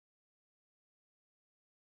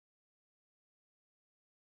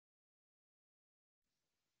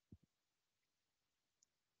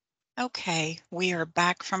Okay, we are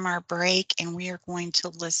back from our break and we are going to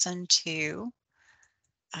listen to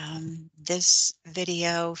this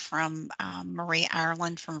video from Marie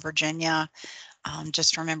Ireland from Virginia.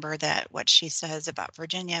 Just remember that what she says about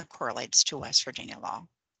Virginia correlates to West Virginia law.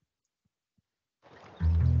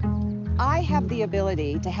 I have the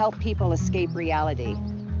ability to help people escape reality,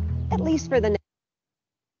 at least for the next.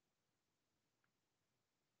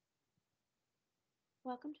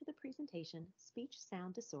 Welcome to the presentation, Speech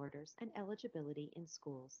Sound Disorders and Eligibility in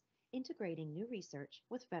Schools, Integrating New Research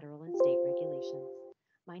with Federal and State Regulations.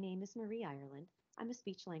 My name is Marie Ireland. I'm a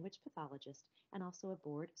speech-language pathologist and also a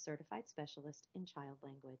board-certified specialist in child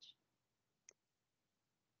language.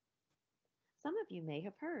 Some of you may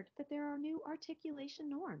have heard that there are new articulation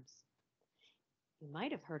norms. You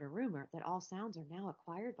might have heard a rumor that all sounds are now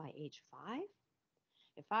acquired by age 5.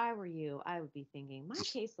 If I were you, I would be thinking, my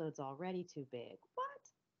caseload's already too big. What?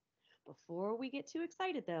 Before we get too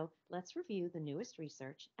excited, though, let's review the newest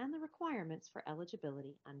research and the requirements for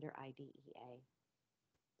eligibility under IDEA.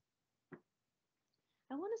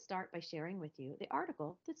 I want to start by sharing with you the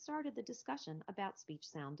article that started the discussion about speech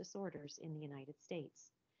sound disorders in the United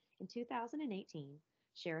States. In 2018,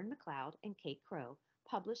 Sharon McLeod and Kate Crow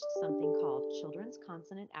published something called Children's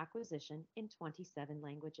Consonant Acquisition in 27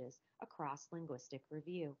 Languages across linguistic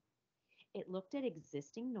review. It looked at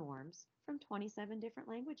existing norms from 27 different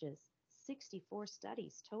languages, 64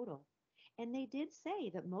 studies total, and they did say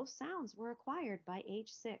that most sounds were acquired by age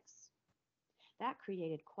 6. That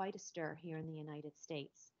created quite a stir here in the United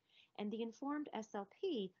States, and the Informed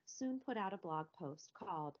SLP soon put out a blog post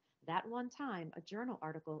called That One Time, a journal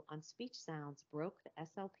article on speech sounds broke the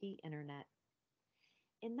SLP internet.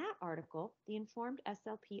 In that article, the Informed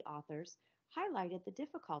SLP authors highlighted the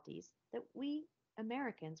difficulties that we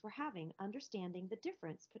Americans were having understanding the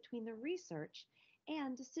difference between the research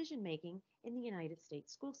and decision-making in the United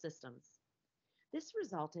States school systems. This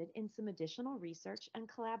resulted in some additional research and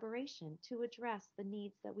collaboration to address the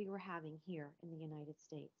needs that we were having here in the United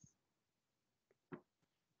States.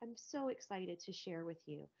 I'm so excited to share with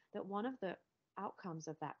you that one of the outcomes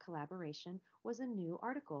of that collaboration was a new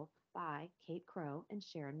article by Kate Crow and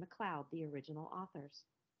Sharon McLeod, the original authors.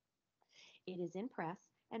 It is in press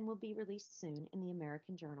and will be released soon in the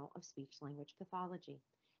American Journal of Speech-Language Pathology,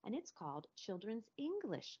 and it's called Children's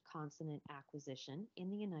English Consonant Acquisition in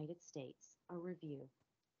the United States, a Review.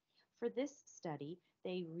 For this study,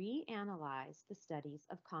 they reanalyzed the studies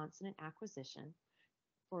of consonant acquisition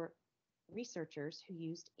for researchers who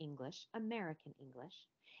used English, American English,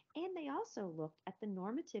 and they also looked at the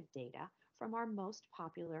normative data from our most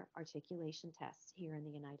popular articulation tests here in the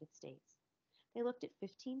United States. They looked at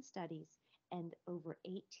 15 studies and over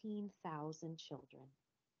 18,000 children.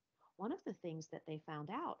 One of the things that they found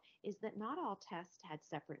out is that not all tests had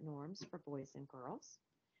separate norms for boys and girls,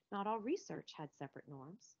 not all research had separate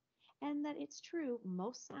norms, and that it's true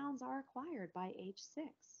most sounds are acquired by age 6.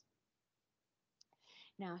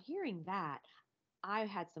 Now, hearing that, I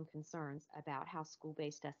had some concerns about how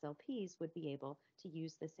school-based SLPs would be able to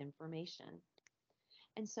use this information.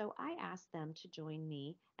 And so I asked them to join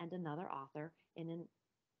me and another author in a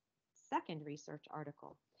second research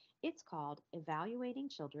article. It's called Evaluating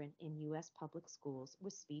Children in U.S. Public Schools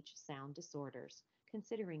with Speech Sound Disorders,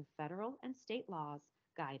 Considering Federal and State Laws,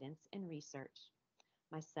 Guidance, and Research.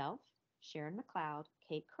 Myself, Sharon McLeod,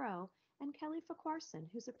 Kate Crow, and Kelly Farquharson,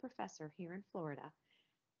 who's a professor here in Florida,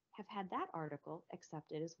 have had that article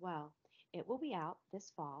accepted as well. It will be out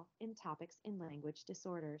this fall in Topics in Language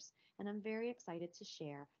Disorders, and I'm very excited to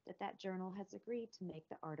share that that journal has agreed to make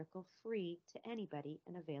the article free to anybody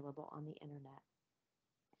and available on the internet.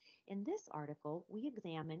 In this article, we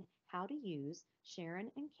examine how to use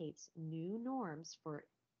Sharon and Kate's new norms for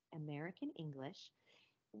American English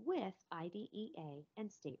with IDEA and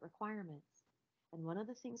state requirements. And one of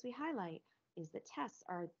the things we highlight is that tests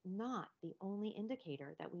are not the only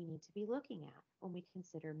indicator that we need to be looking at when we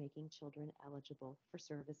consider making children eligible for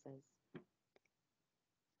services.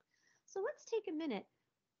 So let's take a minute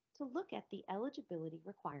to look at the eligibility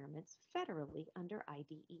requirements federally under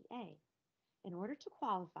IDEA. In order to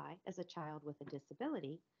qualify as a child with a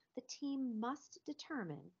disability, the team must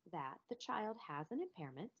determine that the child has an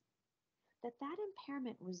impairment, that that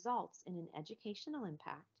impairment results in an educational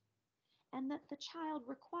impact, and that the child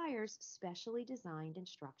requires specially designed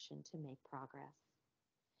instruction to make progress.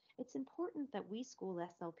 It's important that we school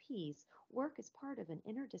SLPs work as part of an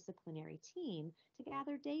interdisciplinary team to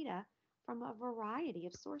gather data from a variety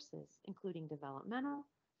of sources, including developmental,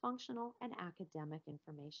 functional, and academic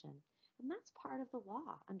information. And that's part of the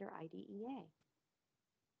law under IDEA.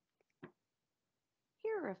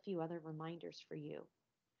 Here are a few other reminders for you.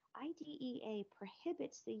 IDEA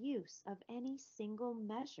prohibits the use of any single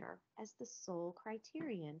measure as the sole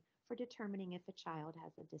criterion for determining if a child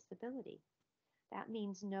has a disability. That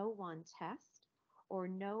means no one test or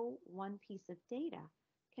no one piece of data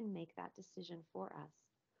can make that decision for us.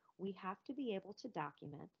 We have to be able to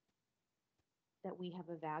document that we have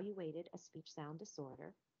evaluated a speech sound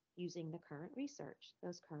disorder using the current research,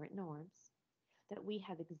 those current norms, that we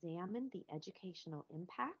have examined the educational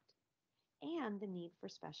impact and the need for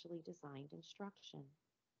specially designed instruction.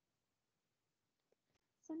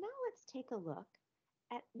 So now let's take a look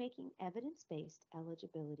at making evidence-based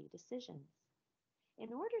eligibility decisions.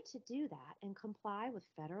 In order to do that and comply with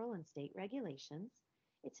federal and state regulations,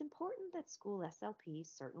 it's important that school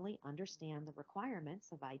SLPs certainly understand the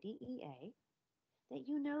requirements of IDEA, that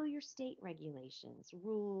you know your state regulations,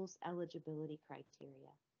 rules, eligibility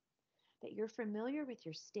criteria, that you're familiar with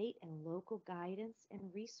your state and local guidance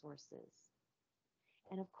and resources,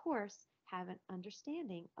 and of course, have an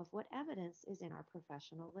understanding of what evidence is in our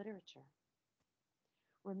professional literature.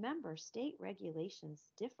 Remember, state regulations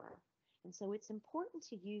differ, and so it's important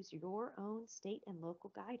to use your own state and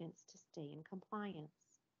local guidance to stay in compliance.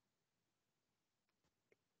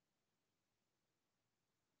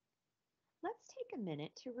 Let's take a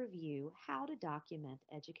minute to review how to document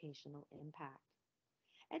educational impact.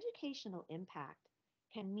 Educational impact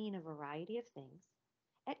can mean a variety of things.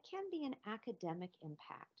 It can be an academic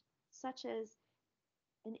impact, such as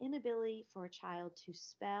an inability for a child to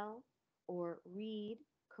spell or read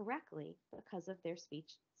correctly because of their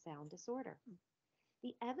speech sound disorder.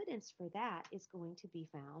 The evidence for that is going to be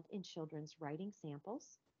found in children's writing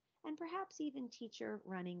samples and perhaps even teacher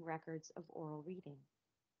running records of oral reading.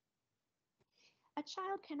 A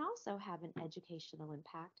child can also have an educational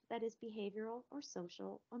impact that is behavioral or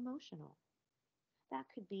social emotional. That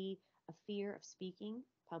could be a fear of speaking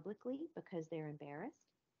publicly because they're embarrassed.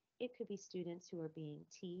 It could be students who are being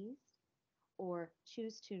teased or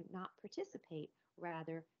choose to not participate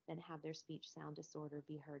rather than have their speech sound disorder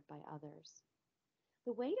be heard by others.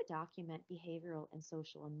 The way to document behavioral and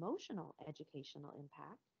social emotional educational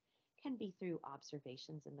impact can be through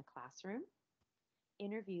observations in the classroom,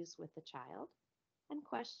 interviews with the child, and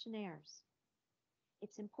questionnaires.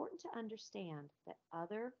 It's important to understand that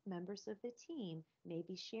other members of the team may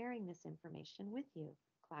be sharing this information with you,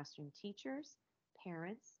 classroom teachers,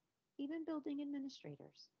 parents, even building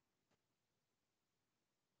administrators.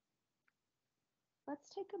 Let's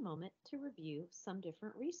take a moment to review some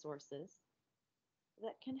different resources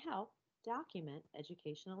that can help document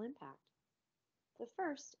educational impact. The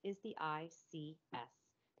first is the ICS,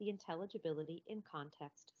 the Intelligibility in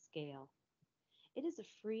Context Scale. It is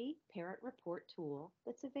a free parent report tool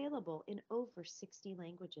that's available in over 60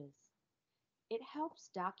 languages. It helps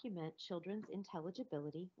document children's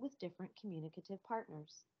intelligibility with different communicative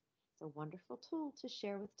partners. It's a wonderful tool to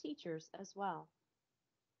share with teachers as well.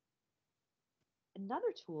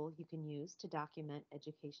 Another tool you can use to document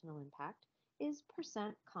educational impact is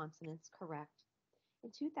percent consonants correct.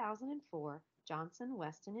 In 2004, Johnson,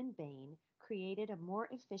 Weston, and Bain created a more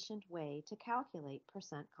efficient way to calculate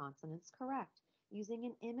percent consonants correct using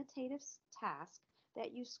an imitative task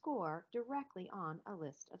that you score directly on a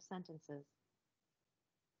list of sentences.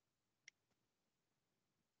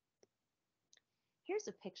 Here's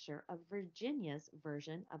a picture of Virginia's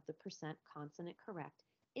version of the percent consonant correct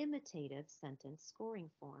imitative sentence scoring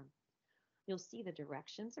form. You'll see the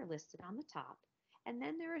directions are listed on the top, and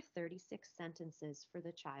then there are 36 sentences for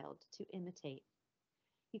the child to imitate.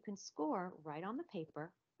 You can score right on the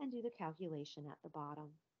paper and do the calculation at the bottom.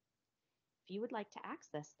 If you would like to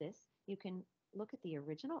access this, you can look at the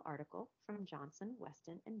original article from Johnson,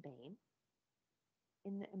 Weston, and Bain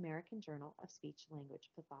in the American Journal of Speech Language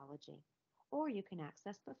Pathology, or you can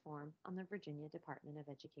access the form on the Virginia Department of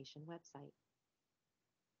Education website.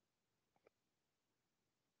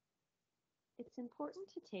 It's important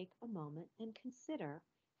to take a moment and consider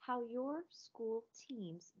how your school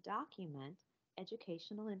teams document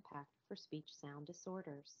educational impact for speech sound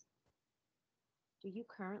disorders. Do you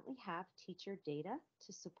currently have teacher data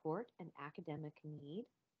to support an academic need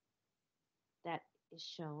that is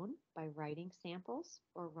shown by writing samples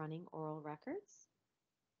or running oral records?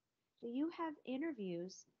 Do you have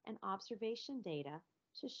interviews and observation data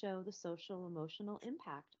to show the social emotional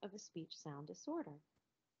impact of a speech sound disorder?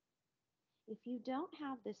 If you don't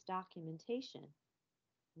have this documentation,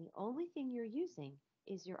 and the only thing you're using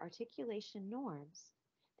is your articulation norms,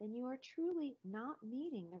 then you are truly not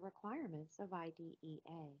meeting the requirements of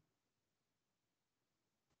IDEA.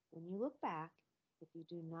 When you look back, if you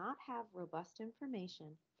do not have robust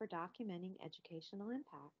information for documenting educational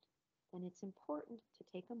impact, then it's important to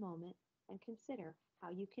take a moment and consider how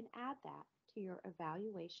you can add that to your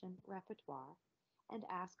evaluation repertoire and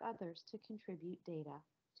ask others to contribute data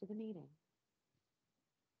to the meeting.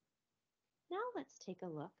 Now let's take a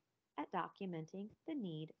look at documenting the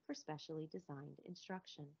need for specially designed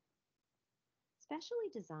instruction. Specially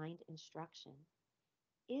designed instruction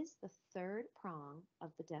is the third prong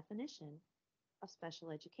of the definition of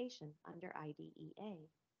special education under IDEA.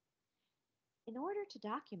 In order to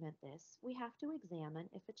document this, we have to examine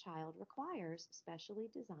if a child requires specially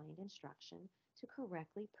designed instruction to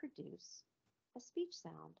correctly produce a speech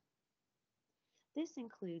sound. This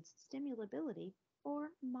includes stimulability or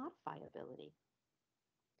modifiability.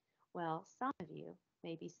 Well, some of you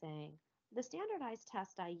may be saying, the standardized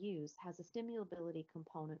test I use has a stimulability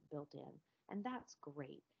component built in, and that's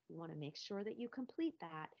great. You want to make sure that you complete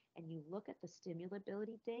that and you look at the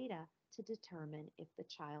stimulability data to determine if the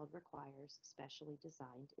child requires specially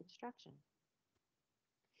designed instruction.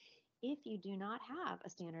 If you do not have a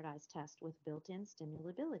standardized test with built-in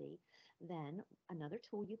stimulability, then another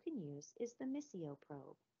tool you can use is the Missio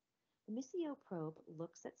probe. The Missio probe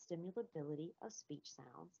looks at stimulability of speech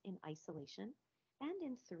sounds in isolation and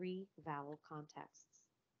in three vowel contexts: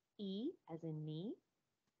 E as in me,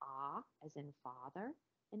 ah as in father,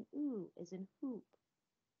 and oo as in hoop.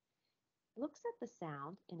 Looks at the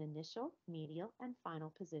sound in initial, medial, and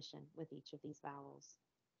final position with each of these vowels.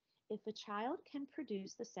 If a child can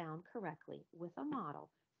produce the sound correctly with a model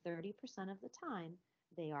 30% of the time,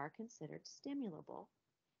 they are considered stimulable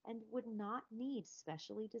and would not need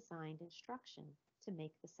specially designed instruction to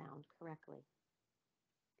make the sound correctly.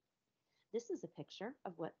 This is a picture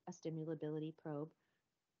of what a stimulability probe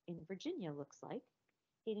in Virginia looks like.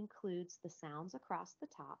 It includes the sounds across the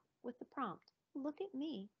top with the prompt, look at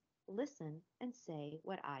me, listen, and say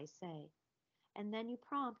what I say. And then you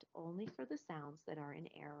prompt only for the sounds that are in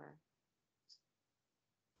error.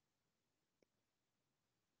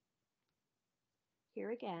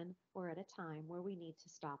 Here again, we're at a time where we need to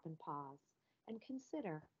stop and pause and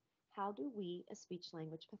consider, how do we as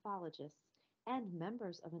speech-language pathologists and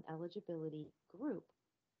members of an eligibility group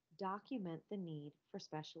document the need for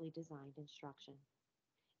specially designed instruction?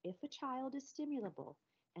 If a child is stimulable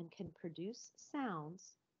and can produce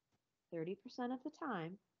sounds 30% of the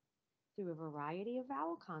time through a variety of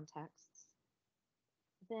vowel contexts,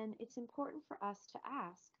 then it's important for us to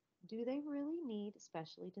ask, do they really need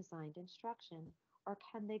specially designed instruction, or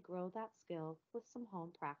can they grow that skill with some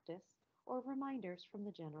home practice or reminders from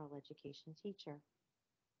the general education teacher?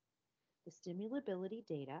 The stimulability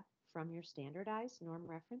data from your standardized norm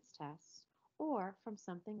reference tests or from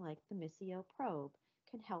something like the Missio probe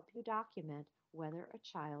can help you document whether a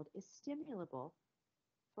child is stimulable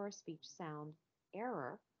for a speech sound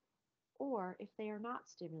error, or if they are not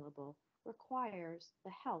stimulable, requires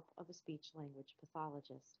the help of a speech-language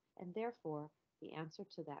pathologist. And therefore, the answer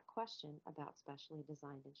to that question about specially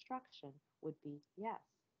designed instruction would be yes.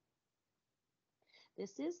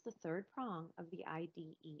 This is the third prong of the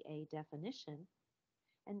IDEA definition,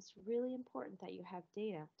 and it's really important that you have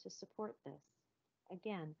data to support this.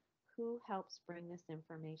 Again, who helps bring this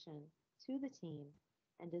information to the team,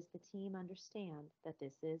 and does the team understand that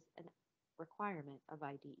this is a requirement of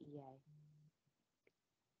IDEA?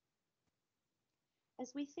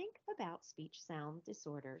 As we think about speech sound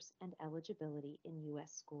disorders and eligibility in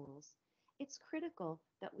U.S. schools, it's critical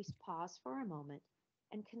that we pause for a moment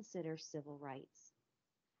and consider civil rights.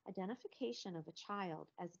 Identification of a child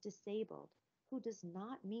as disabled who does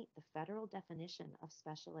not meet the federal definition of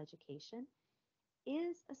special education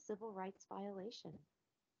is a civil rights violation.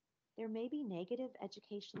 There may be negative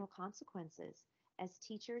educational consequences as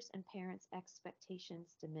teachers' and parents'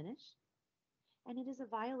 expectations diminish, and it is a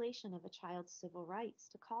violation of a child's civil rights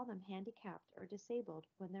to call them handicapped or disabled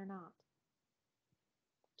when they're not.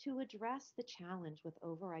 To address the challenge with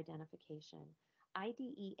over-identification,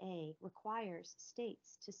 IDEA requires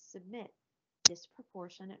states to submit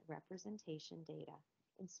disproportionate representation data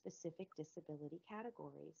in specific disability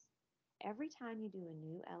categories every time you do a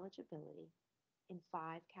new eligibility in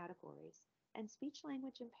 5 categories, and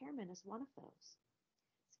speech-language impairment is one of those.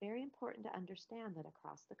 It's very important to understand that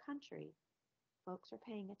across the country, folks are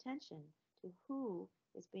paying attention to who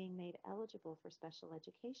is being made eligible for special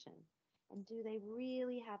education, and do they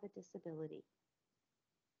really have a disability?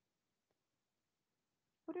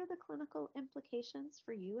 What are the clinical implications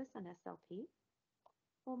for you as an SLP?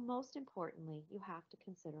 Well, most importantly, you have to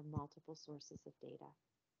consider multiple sources of data.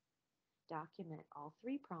 Document all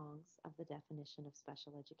 3 prongs of the definition of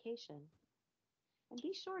special education, and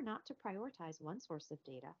be sure not to prioritize one source of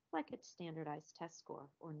data, like a standardized test score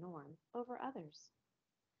or norm, over others.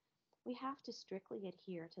 We have to strictly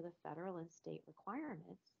adhere to the federal and state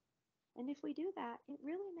requirements, And if we do that, it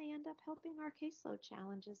really may end up helping our caseload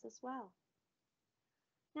challenges as well.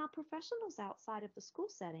 Now, professionals outside of the school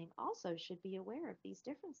setting also should be aware of these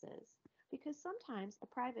differences because sometimes a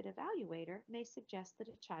private evaluator may suggest that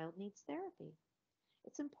a child needs therapy.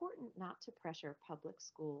 It's important not to pressure public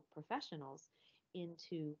school professionals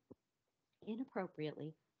into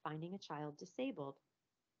inappropriately finding a child disabled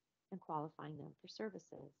and qualifying them for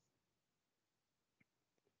services.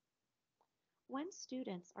 When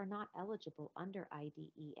students are not eligible under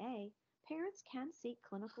IDEA, parents can seek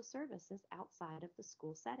clinical services outside of the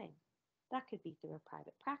school setting. That could be through a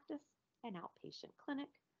private practice, an outpatient clinic,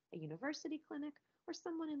 a university clinic, or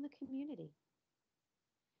someone in the community.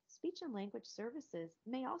 Speech and language services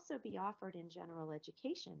may also be offered in general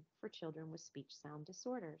education for children with speech sound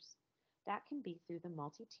disorders. That can be through the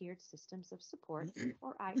multi tiered systems of support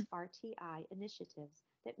or RTI initiatives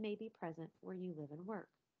that may be present where you live and work.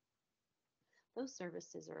 Those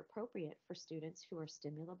services are appropriate for students who are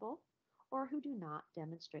stimulable or who do not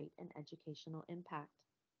demonstrate an educational impact.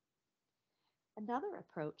 Another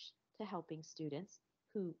approach to helping students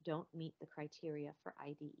who don't meet the criteria for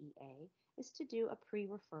IDEA is to do a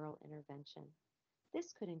pre-referral intervention.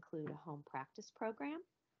 This could include a home practice program,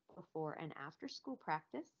 before and after school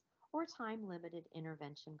practice, or time-limited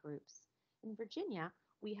intervention groups. In Virginia,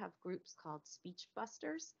 we have groups called Speech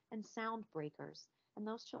Busters and Sound Breakers, and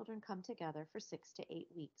those children come together for 6 to 8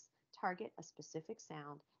 weeks, target a specific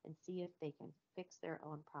sound, and see if they can fix their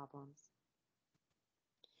own problems.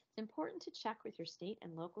 It's important to check with your state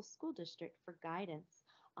and local school district for guidance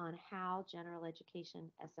on how general education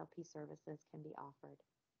SLP services can be offered.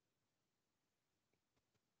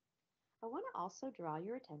 I want to also draw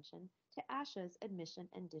your attention to ASHA's admission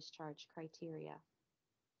and discharge criteria.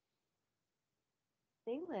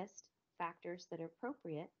 They list factors that are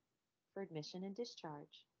appropriate for admission and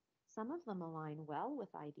discharge. Some of them align well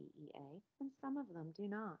with IDEA and some of them do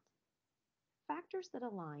not. Factors that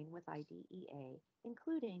align with IDEA,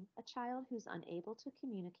 including a child who's unable to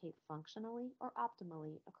communicate functionally or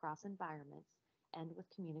optimally across environments and with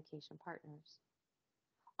communication partners.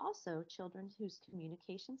 Also, children whose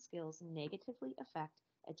communication skills negatively affect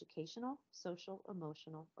educational, social,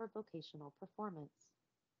 emotional, or vocational performance.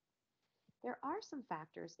 There are some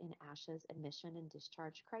factors in ASHA's admission and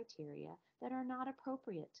discharge criteria that are not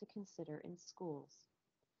appropriate to consider in schools.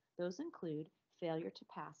 Those include failure to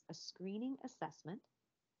pass a screening assessment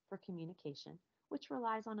for communication, which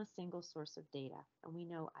relies on a single source of data, and we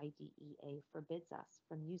know IDEA forbids us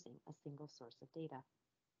from using a single source of data.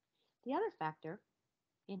 The other factor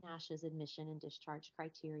in ASHA's admission and discharge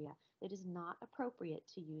criteria that is not appropriate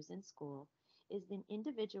to use in school is an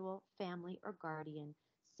individual, family, or guardian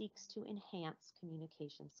seeks to enhance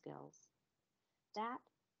communication skills. That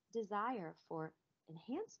desire for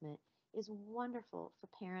enhancement is wonderful for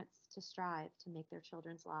parents to strive to make their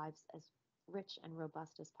children's lives as rich and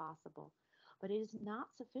robust as possible, but it is not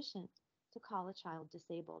sufficient to call a child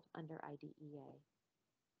disabled under IDEA.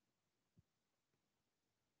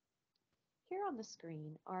 Here on the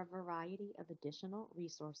screen are a variety of additional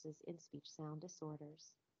resources in speech sound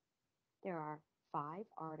disorders. There are 5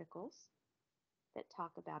 articles that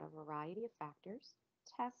talk about a variety of factors,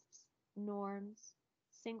 tests, norms,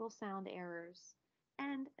 single sound errors,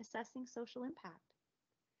 and assessing social impact.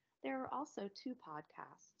 There are also 2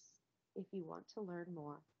 podcasts if you want to learn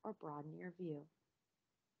more or broaden your view.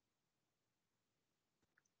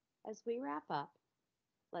 As we wrap up,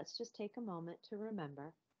 let's just take a moment to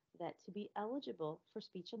remember that to be eligible for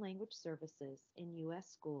speech and language services in U.S.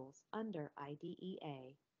 schools under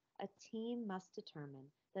IDEA, a team must determine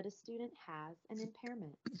that a student has an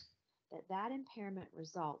impairment, that impairment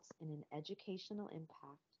results in an educational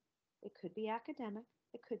impact. It could be academic,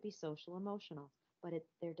 it could be social emotional, but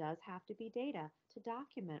there does have to be data to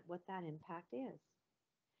document what that impact is.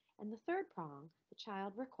 And the third prong, the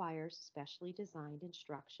child requires specially designed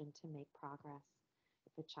instruction to make progress.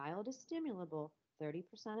 If a child is stimulable 30%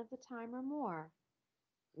 of the time or more,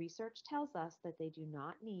 research tells us that they do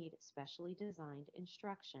not need specially designed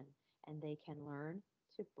instruction and they can learn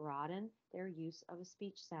to broaden their use of a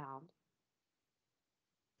speech sound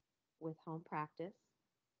with home practice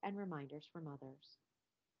and reminders from others.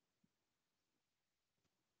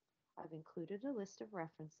 I've included a list of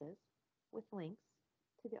references with links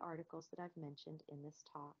to the articles that I've mentioned in this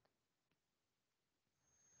talk.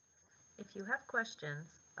 If you have questions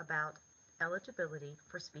about eligibility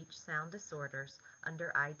for speech sound disorders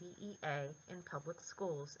under IDEA in public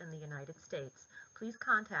schools in the United States, please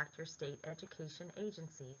contact your state education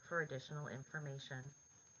agency for additional information.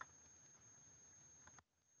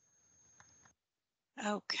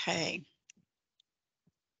 Okay.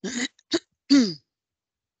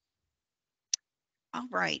 All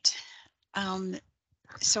right. Um,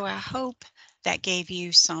 so I hope that gave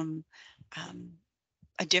you some um,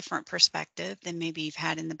 a different perspective than maybe you've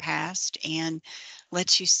had in the past, and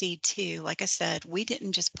lets you see too. Like I said, we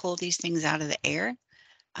didn't just pull these things out of the air.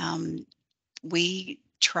 Um, we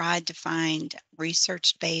tried to find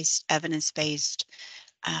research-based, evidence-based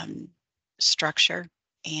um, structure,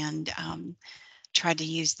 and tried to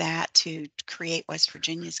use that to create West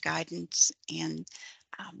Virginia's guidance. And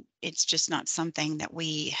it's just not something that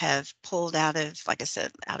we have pulled out of, like I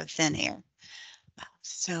said, out of thin air.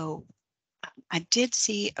 So I did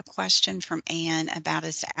see a question from Anne about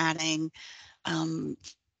us adding um,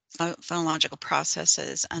 phonological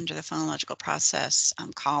processes under the phonological process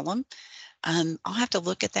column. I'll have to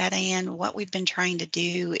look at that, Anne. What we've been trying to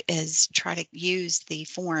do is try to use the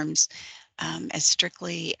forms as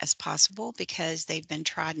strictly as possible because they've been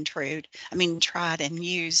tried and true. I mean, tried and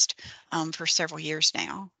used for several years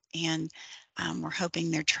now. And we're hoping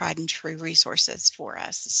they're tried and true resources for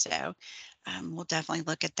us. So we'll definitely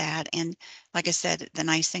look at that. And like I said, the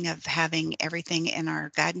nice thing of having everything in our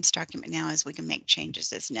guidance document now is we can make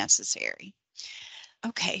changes as necessary.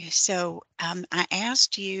 Okay, so I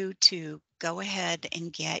asked you to go ahead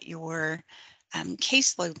and get your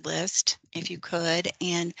caseload list, if you could,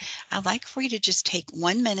 and I'd like for you to just take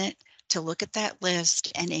 1 minute to look at that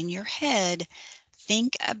list and in your head,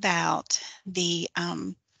 think about the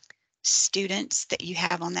students that you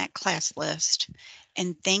have on that class list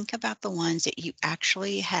and think about the ones that you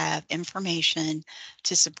actually have information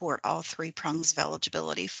to support all three prongs of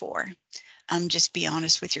eligibility for. Just be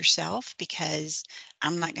honest with yourself because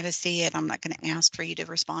I'm not going to see it. I'm not going to ask for you to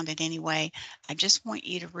respond in any way. I just want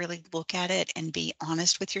you to really look at it and be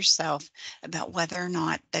honest with yourself about whether or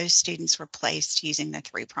not those students were placed using the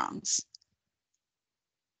three prongs.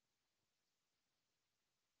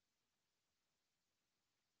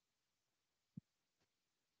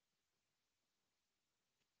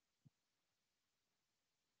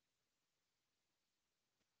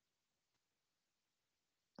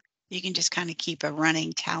 You can just kind of keep a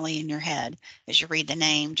running tally in your head as you read the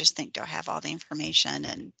name. Just think, do I have all the information,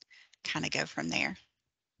 and kind of go from there.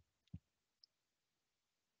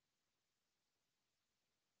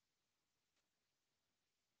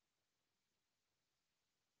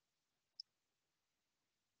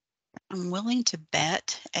 I'm willing to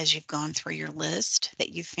bet as you've gone through your list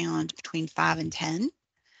that you found between 5 and 10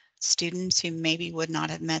 students who maybe would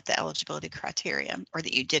not have met the eligibility criteria or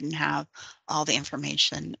that you didn't have all the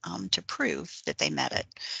information to prove that they met it.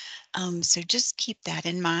 So just keep that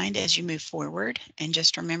in mind as you move forward, and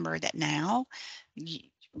just remember that now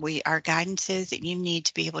our guidance is that you need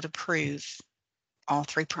to be able to prove all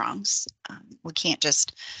three prongs. We can't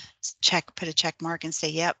just put a check mark and say,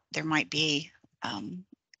 yep, there might be an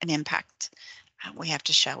impact. We have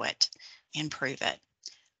to show it and prove it.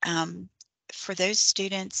 Um, for those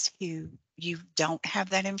students who you don't have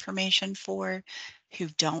that information for, who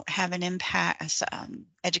don't have an impact,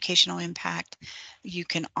 educational impact, you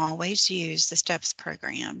can always use the STEPS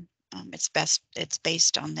program. It's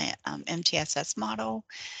based on the MTSS model.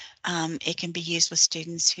 It can be used with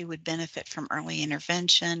students who would benefit from early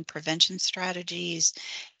intervention, prevention strategies,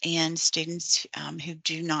 and students who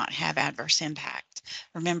do not have adverse impact.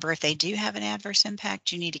 Remember, if they do have an adverse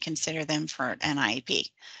impact, you need to consider them for an IEP.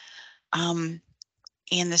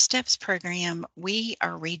 In the STEPS program, we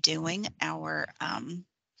are redoing our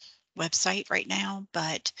website right now,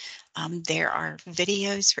 but there are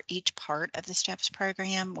videos for each part of the STEPS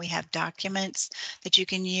program. We have documents that you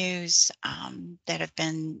can use that have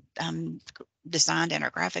been designed in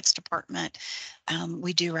our graphics department.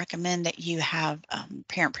 We do recommend that you have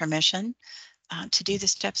parent permission to do the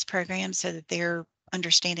STEPS program so that they're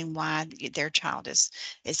understanding why their child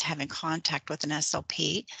is having contact with an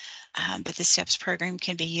SLP. But the STEPS program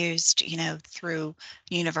can be used, through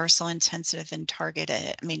universal, intensive, and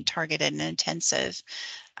targeted and intensive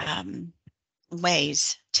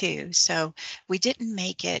ways too. So we didn't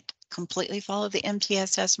make it completely follow the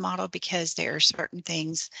MTSS model because there are certain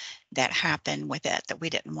things that happen with it that we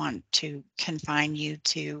didn't want to confine you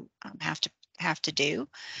to have to do.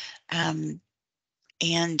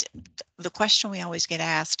 And the question we always get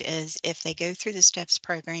asked is if they go through the STEPS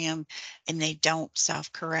program and they don't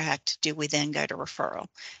self-correct, do we then go to referral?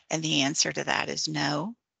 And the answer to that is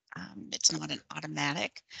no. It's not an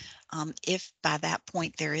automatic. If by that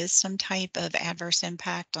point there is some type of adverse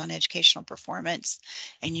impact on educational performance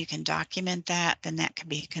and you can document that, then that could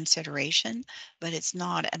be a consideration, but it's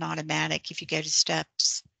not an automatic. If you go to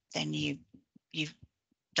STEPS, then you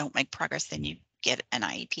don't make progress, then you get an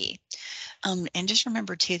IEP. And just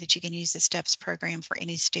remember too that you can use the STEPS program for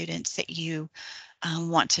any students that you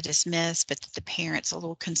want to dismiss, but the parent's a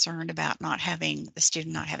little concerned about not having the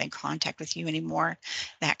student not having contact with you anymore,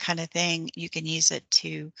 that kind of thing. You can use it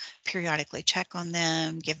to periodically check on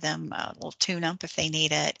them, give them a little tune up if they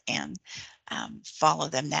need it, and follow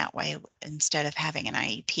them that way instead of having an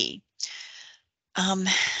IEP. And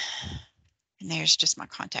there's just my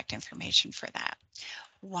contact information for that.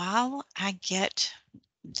 While I get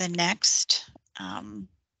the next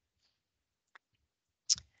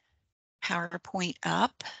PowerPoint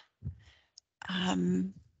up,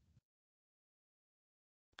 um,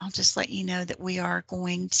 I'll just let you know that we are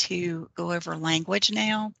going to go over language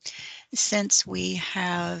now. Since we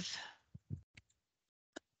have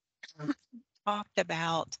talked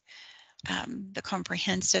about the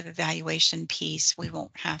comprehensive evaluation piece, we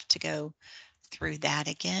won't have to go through that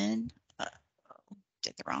again.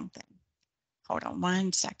 Did the wrong thing. Hold on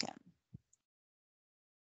 1 second.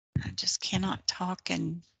 I just cannot talk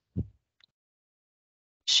and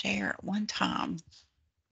share at one time.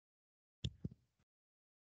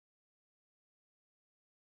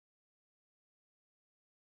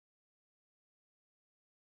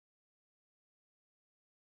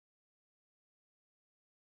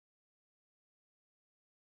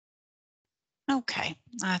 Okay,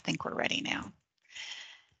 I think we're ready now.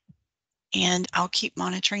 And I'll keep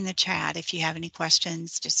monitoring the chat. If you have any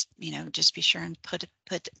questions, just be sure and put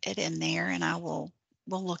it in there, and we'll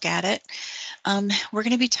look at it. We're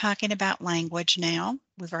going to be talking about language now.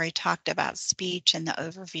 We've already talked about speech and the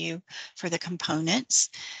overview for the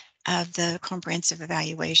components of the comprehensive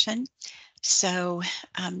evaluation. So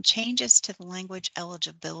changes to the language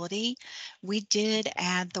eligibility. We did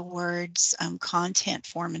add the words content,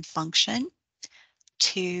 form, and function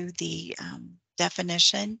to the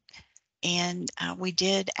definition. And we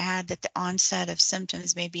did add that the onset of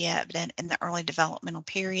symptoms may be evident in the early developmental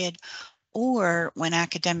period or when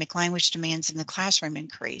academic language demands in the classroom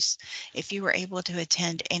increase. If you were able to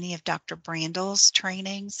attend any of Dr. Brandel's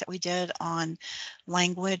trainings that we did on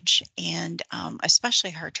language, and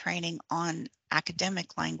especially her training on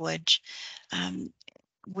academic language,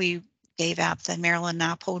 we gave out the Marilyn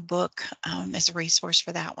Naipold book as a resource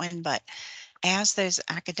for that one. But as those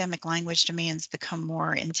academic language demands become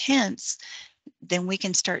more intense, then we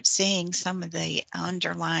can start seeing some of the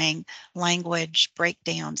underlying language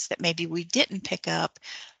breakdowns that maybe we didn't pick up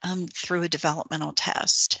through a developmental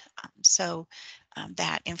test. So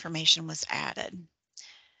that information was added.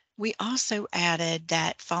 We also added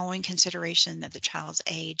that following consideration of the child's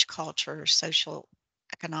age, culture, social,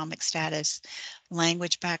 economic status,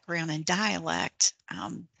 language background, and dialect,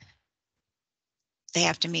 they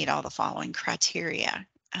have to meet all the following criteria,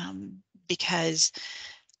 because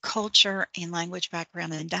culture and language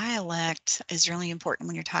background and dialect is really important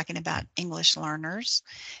when you're talking about English learners,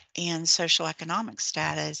 and social economic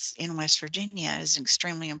status in West Virginia is an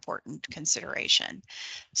extremely important consideration.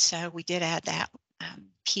 So we did add that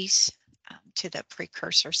piece to the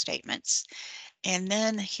precursor statements. And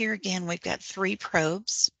then here again, we've got three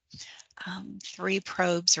probes. Three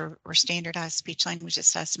probes or standardized speech language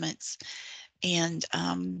assessments. And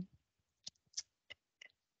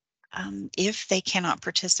if they cannot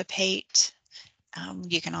participate,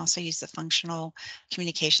 you can also use the functional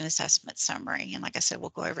communication assessment summary. And like I said,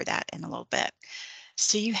 we'll go over that in a little bit.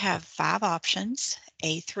 So you have 5 options,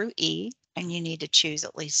 A through E, and you need to choose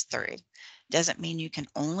at least 3. Doesn't mean you can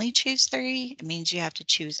only choose 3. It means you have to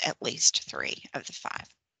choose at least 3 of the 5.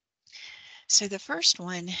 So the first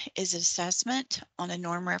one is assessment on a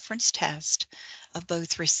norm reference test of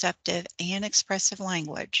both receptive and expressive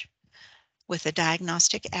language with a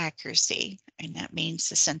diagnostic accuracy, and that means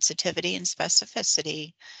the sensitivity and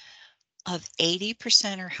specificity of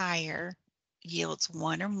 80% or higher yields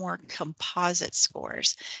 1 or more composite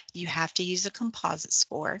scores. You have to use a composite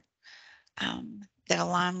score that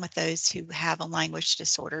align with those who have a language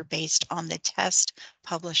disorder based on the test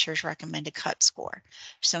publisher's recommended cut score.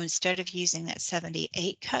 So instead of using that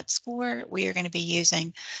 78 cut score, we are going to be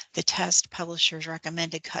using the test publisher's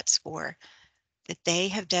recommended cut score that they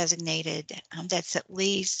have designated that's at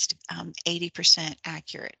least 80%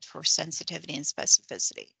 accurate for sensitivity and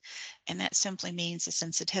specificity. And that simply means the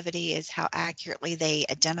sensitivity is how accurately they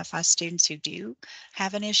identify students who do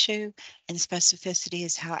have an issue, and specificity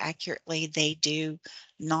is how accurately they do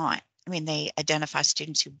not. They identify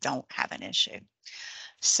students who don't have an issue.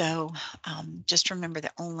 So just remember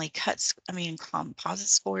that only composite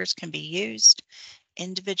scores can be used.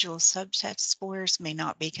 Individual subset scores may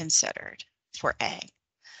not be considered for A.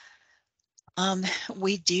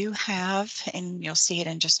 We do have, and you'll see it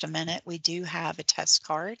in just a minute, we do have a test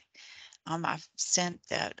card I've sent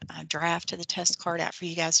the draft of the test card out for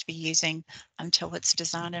you guys to be using until it's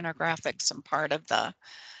designed in our graphics and part of the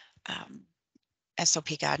um,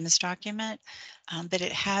 SLP guidance document. But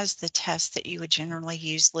it has the tests that you would generally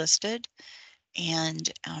use listed, and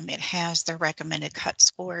it has the recommended cut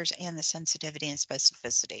scores and the sensitivity and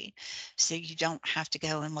specificity. So you don't have to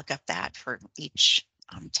go and look up that for each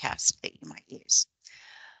test that you might use.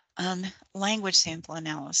 Language sample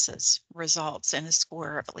analysis results in a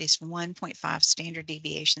score of at least 1.5 standard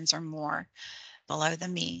deviations or more below the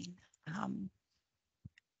mean, and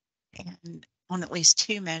on at least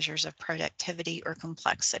 2 measures of productivity or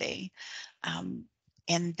complexity. Um,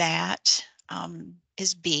 and that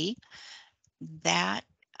is B. That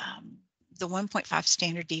um, the 1.5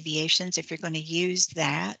 standard deviations, if you're going to use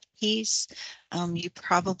that piece, you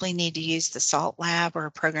probably need to use the SALT lab or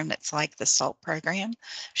a program that's like the SALT program.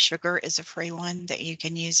 Sugar is a free one that you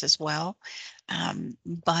can use as well.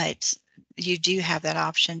 But you do have that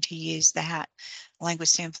option to use that language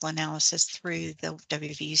sample analysis through the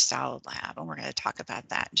WVU SALT lab, and we're going to talk about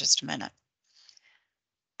that in just a minute.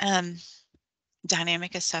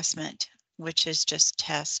 Dynamic assessment, which is just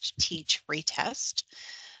test, teach, retest.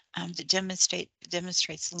 That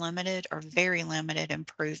demonstrates limited or very limited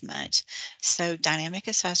improvement. So dynamic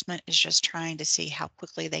assessment is just trying to see how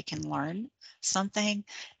quickly they can learn something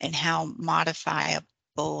and how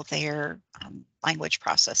modifiable their language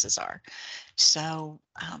processes are. So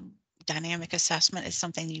dynamic assessment is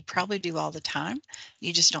something you probably do all the time.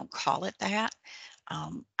 You just don't call it that.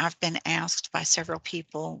 I've been asked by several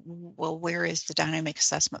people, well, where is the dynamic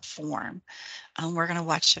assessment form? We're going to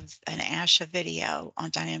watch an ASHA video on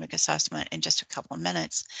dynamic assessment in just a couple of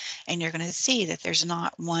minutes, and you're going to see that there's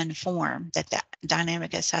not one form, that the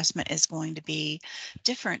dynamic assessment is going to be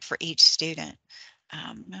different for each student.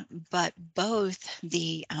 But both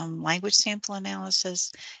the language sample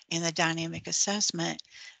analysis and the dynamic assessment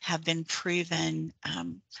have been proven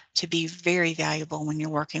to be very valuable when you're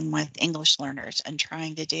working with English learners and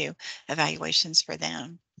trying to do evaluations for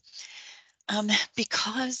them.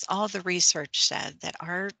 Because all the research said that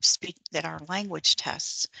our language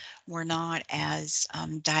tests were not as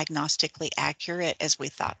diagnostically accurate as we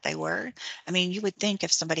thought they were. I mean, you would think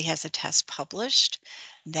if somebody has a test published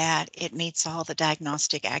that it meets all the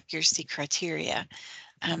diagnostic accuracy criteria.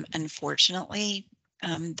 Unfortunately,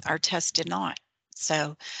 our test did not.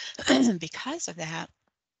 So because of that,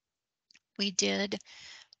 we did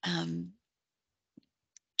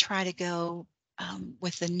try to go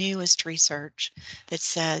with the newest research that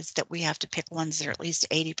says that we have to pick ones that are at least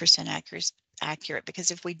 80% accurate, because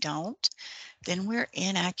if we don't, then we're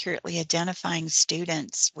inaccurately identifying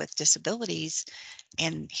students with disabilities.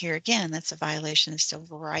 And here again, that's a violation of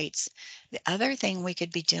civil rights. The other thing we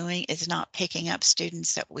could be doing is not picking up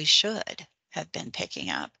students that we should have been picking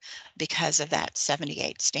up because of that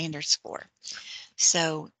 78 standard score.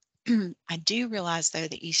 So I do realize, though,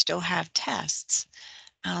 that you still have tests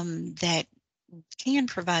that can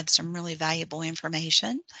provide some really valuable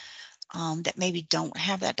information that maybe don't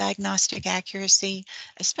have that diagnostic accuracy,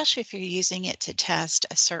 especially if you're using it to test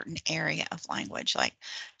a certain area of language, like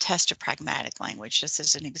test a pragmatic language, just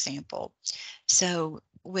as an example. So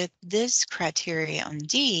with this criteria on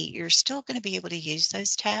D, you're still going to be able to use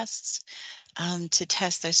those tests to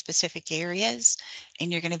test those specific areas,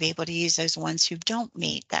 and you're going to be able to use those ones who don't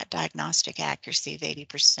meet that diagnostic accuracy of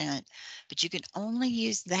 80%, but you can only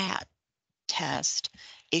use that test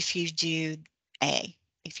if you do A,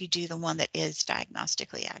 if you do the one that is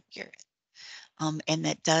diagnostically accurate, and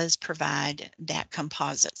that does provide that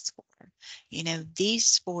composite score. You know, these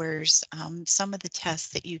scores, some of the tests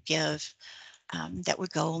that you give that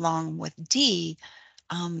would go along with D,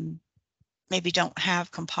 um, maybe don't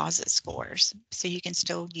have composite scores. So you can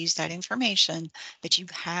still use that information, but you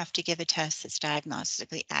have to give a test that's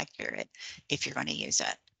diagnostically accurate if you're going to use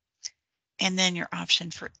it. And then your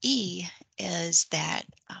option for E is that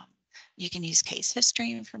you can use case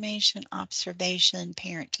history information, observation,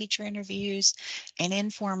 parent-teacher interviews, and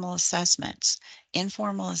informal assessments.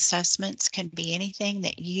 Informal assessments can be anything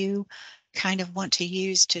that you kind of want to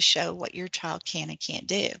use to show what your child can and can't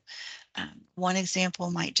do. One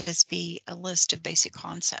example might just be a list of basic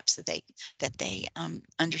concepts that they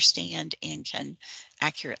understand and can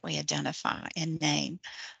accurately identify and name.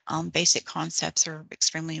 Basic concepts are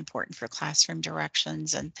extremely important for classroom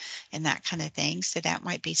directions and that kind of thing. So that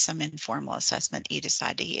might be some informal assessment you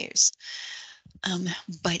decide to use.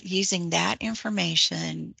 But using that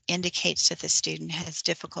information indicates that the student has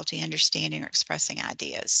difficulty understanding or expressing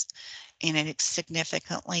ideas, and it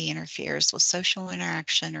significantly interferes with social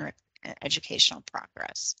interaction or educational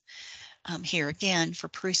progress. Here again, for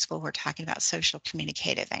preschool, we're talking about social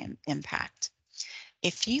communicative impact.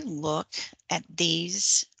 If you look at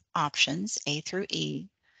these options, A through E,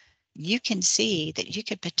 you can see that you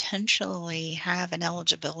could potentially have an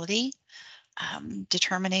eligibility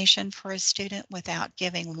determination for a student without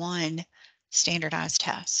giving one standardized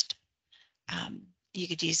test. Um, you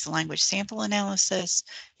could use the language sample analysis,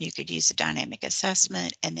 you could use a dynamic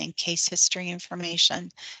assessment, and then case history information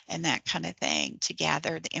and that kind of thing to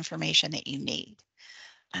gather the information that you need.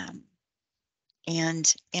 Um,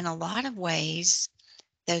 and in a lot of ways,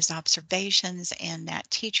 those observations and that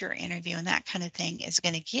teacher interview and that kind of thing is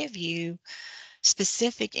going to give you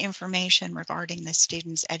specific information regarding the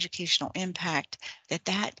student's educational impact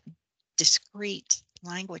that discrete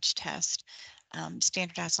language test,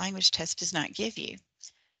 standardized language test does not give you,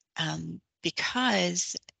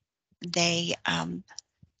 because they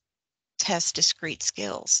test discrete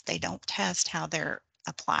skills. They don't test how they're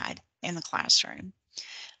applied in the classroom.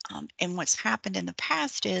 And what's happened in the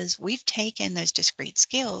past is we've taken those discrete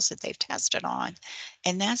skills that they've tested on,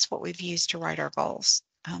 and that's what we've used to write our goals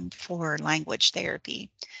for language therapy.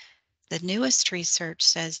 The newest research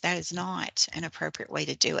says that is not an appropriate way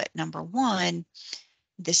to do it. Number one,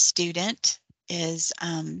 the student is,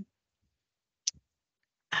 um,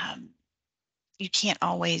 you can't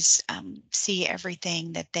always see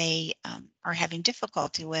everything that they are having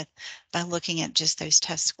difficulty with by looking at just those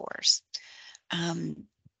test scores. Um,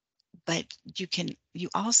 but you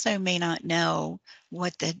also may not know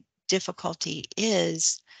what the difficulty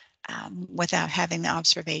is without having the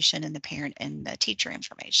observation and the parent and the teacher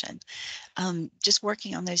information. Just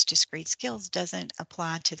working on those discrete skills doesn't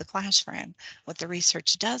apply to the classroom. What the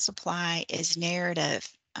research does apply is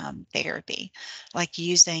narrative therapy, like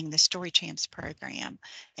using the Story Champs program.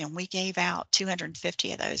 And we gave out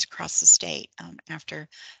 250 of those across the state after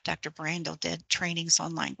Dr. Brandel did trainings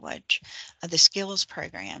on language. The skills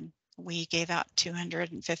program, we gave out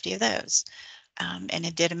 250 of those. And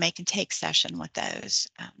it did a make and take session with those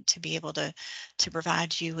to be able to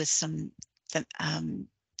provide you with some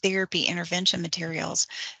therapy intervention materials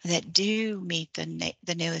that do meet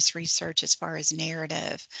the newest research as far as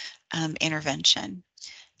narrative intervention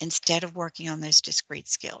instead of working on those discrete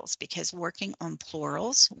skills, because working on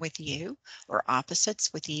plurals with you or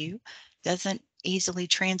opposites with you doesn't easily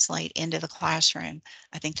translate into the classroom.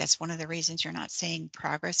 I think that's one of the reasons you're not seeing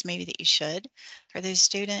progress maybe that you should for those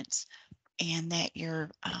students, and that you're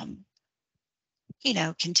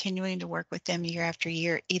continuing to work with them year after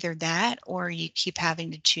year, either that or you keep having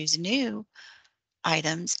to choose new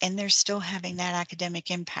items and they're still having that academic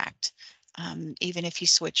impact. Even if you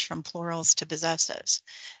switch from plurals to possessives,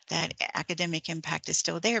 that academic impact is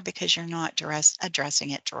still there because you're not addressing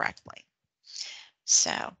it directly.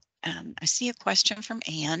 So I see a question from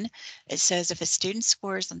Anne. It says, if a student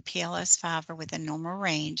scores on PLS 5 are within normal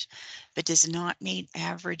range, but does not meet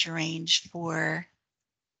average range for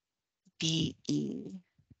BE,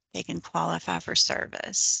 they can qualify for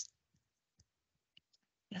service.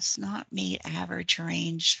 Does not meet average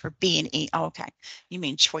range for B and E. Oh, okay, you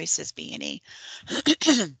mean choices B and E.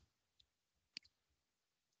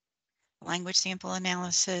 Language sample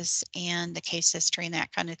analysis and the case history and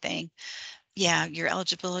that kind of thing. Yeah, your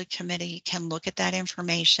eligibility committee can look at that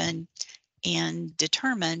information and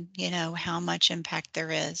determine, how much impact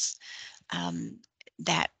there is.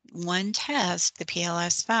 That one test, the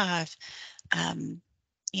PLS 5,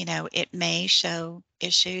 it may show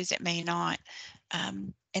issues, it may not.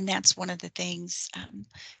 And that's one of the things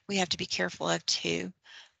we have to be careful of too,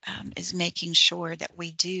 is making sure that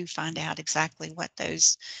we do find out exactly what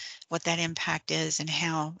that impact is and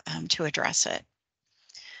how to address it.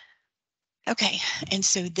 Okay, and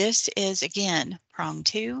so this is again prong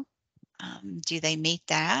 2. Do they meet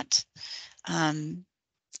that? And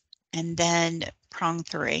then prong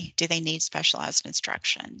 3, do they need specialized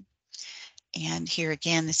instruction? And here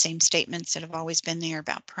again, the same statements that have always been there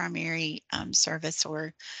about primary service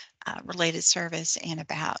or related service and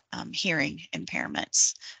about hearing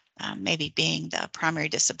impairments, maybe being the primary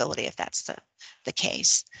disability if that's the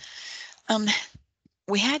case.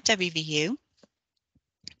 We had WVU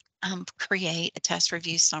create a test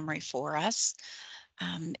review summary for us.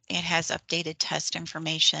 It has updated test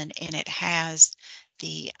information and it has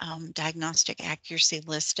the diagnostic accuracy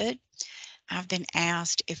listed. I've been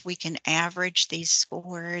asked if we can average these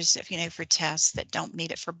scores, for tests that don't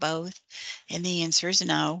meet it for both. And the answer is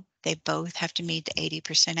no. They both have to meet the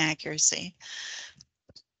 80% accuracy.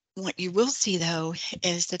 What you will see, though,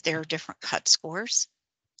 is that there are different cut scores.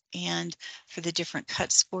 And for the different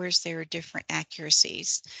cut scores, there are different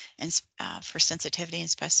accuracies and for sensitivity and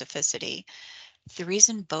specificity. The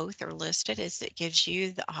reason both are listed is it gives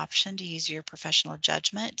you the option to use your professional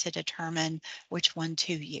judgment to determine which one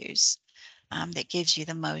to use. That gives you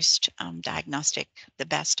the most the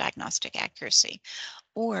best diagnostic accuracy.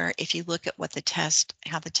 Or if you look at what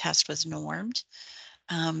how the test was normed,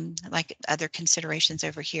 like other considerations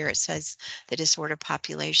over here, it says the disorder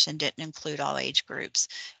population didn't include all age groups.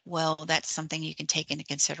 Well, that's something you can take into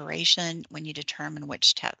consideration when you determine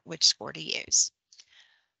which score to use.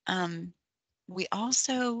 Um, we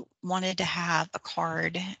also wanted to have a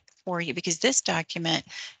card for you because this document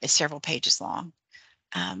is several pages long.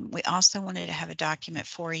 We also wanted to have a document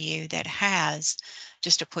for you that has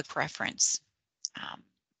just a quick reference um,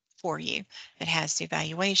 for you. It has the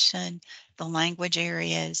evaluation, the language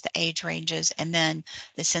areas, the age ranges, and then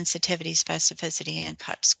the sensitivity, specificity, and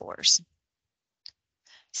cut scores.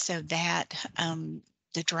 So that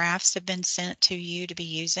the drafts have been sent to you to be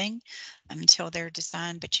using until they're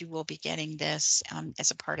designed, but you will be getting this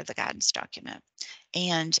as a part of the guidance document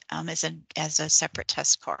and as a separate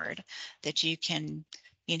test card that you can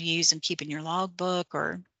use and keep in your logbook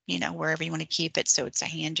or wherever you want to keep it, so it's a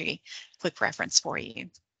handy quick reference for you.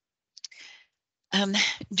 Um,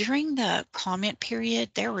 During the comment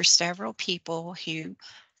period, there were several people who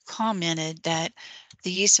commented that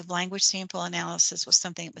the use of language sample analysis was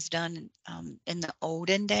something that was done in the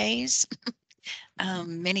olden days,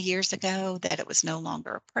 many years ago, that it was no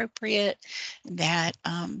longer appropriate, that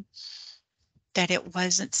that it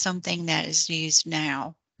wasn't something that is used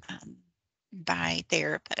now by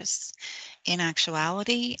therapists. In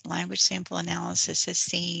actuality, language sample analysis has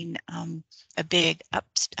seen a big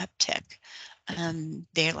uptick.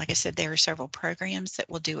 There, like I said, there are several programs that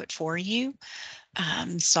will do it for you.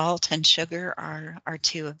 Salt and sugar are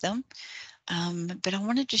two of them. But I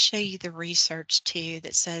wanted to show you the research too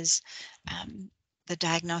that says the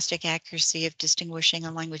diagnostic accuracy of distinguishing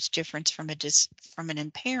a language difference from an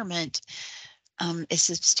impairment is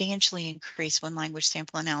substantially increased when language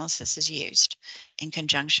sample analysis is used in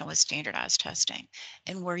conjunction with standardized testing.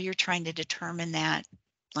 And where you're trying to determine that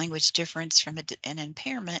language difference from an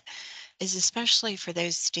impairment is especially for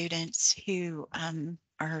those students who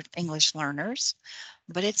are English learners,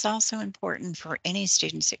 but it's also important for any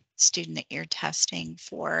student that you're testing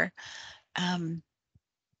for um,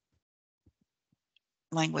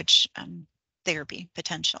 language therapy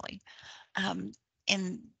potentially. Um,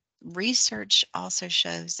 and research also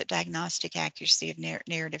shows that diagnostic accuracy of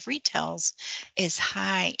narrative retells is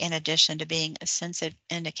high in addition to being a sensitive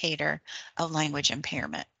indicator of language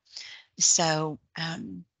impairment. So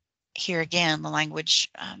here again, the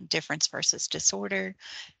language difference versus disorder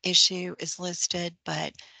issue is listed,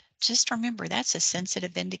 but just remember that's a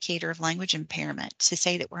sensitive indicator of language impairment. To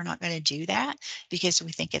say that we're not going to do that because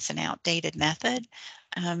we think it's an outdated method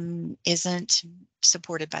isn't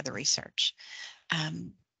supported by the research.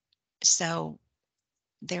 Um, so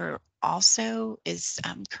there also is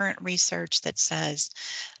current research that says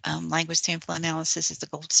language sample analysis is the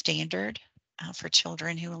gold standard for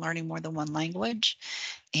children who are learning more than one language,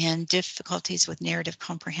 and difficulties with narrative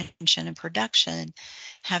comprehension and production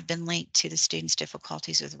have been linked to the students'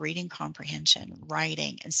 difficulties with reading comprehension,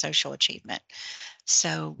 writing, and social achievement.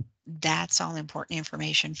 So that's all important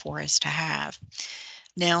information for us to have.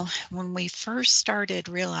 Now, when we first started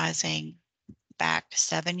realizing back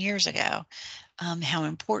 7 years ago how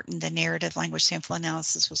important the narrative language sample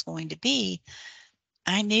analysis was going to be,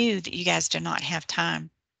 I knew that you guys do not have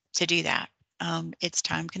time to do that. It's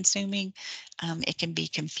time consuming, it can be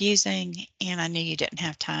confusing, and I knew you didn't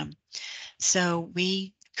have time. So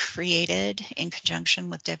we created, in conjunction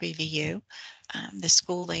with WVU, the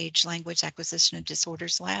School Age Language Acquisition of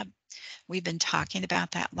Disorders Lab. We've been talking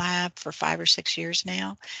about that lab for 5 or 6 years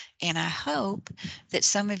now, and I hope that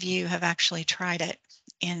some of you have actually tried it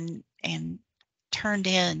and turned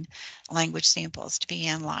in language samples to be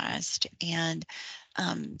analyzed and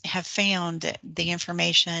have found that the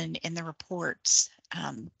information in the reports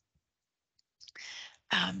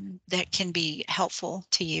that can be helpful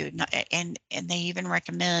to you, and they even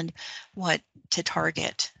recommend what to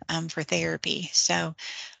target for therapy. So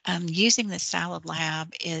using the Salad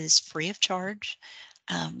Lab is free of charge.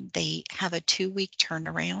 They have a 2-week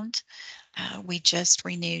turnaround. We just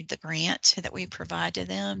renewed the grant that we provide to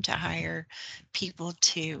them to hire people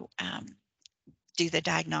to do the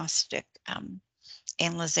diagnostic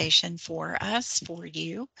analyzation for us, for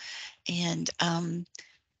you. And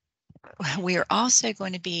we are also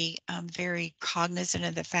going to be very cognizant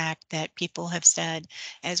of the fact that people have said,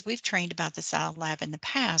 as we've trained about the Salad Lab in the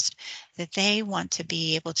past, that they want to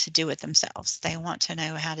be able to do it themselves. They want to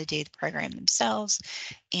know how to do the program themselves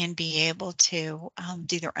and be able to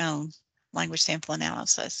do their own language sample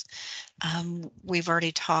analysis. We've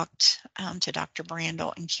already talked to Dr.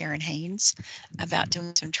 Brandel and Karen Haynes about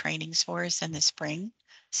doing some trainings for us in the spring,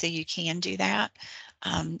 so you can do that.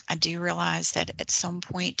 I do realize that at some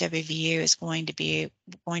point WVU is going to be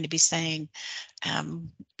saying,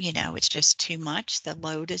 it's just too much. The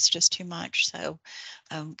load is just too much. So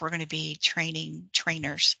we're going to be training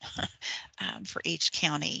trainers for each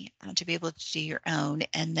county to be able to do your own,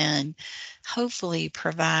 and then hopefully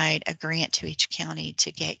provide a grant to each county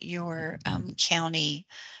to get your county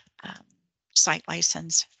um, site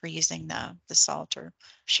license for using the salt or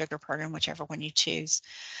sugar program, whichever one you choose.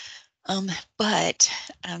 But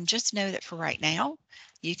just know that for right now,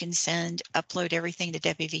 you can upload everything to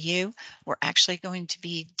WVU. We're actually going to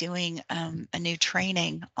be doing a new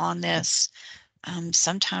training on this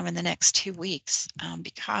sometime in the next 2 weeks,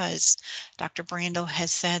 because Dr. Brandel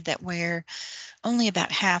has said that where only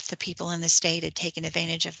about half the people in the state had taken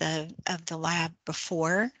advantage of the lab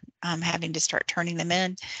before having to start turning them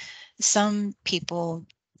in, some people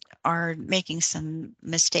are making some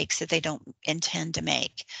mistakes that they don't intend to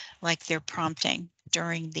make, like their prompting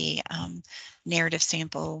during the narrative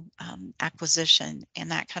sample acquisition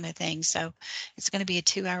and that kind of thing. So it's going to be a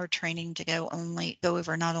 2-hour training to go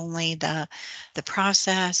over not only the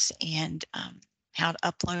process and how to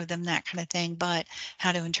upload them, that kind of thing, but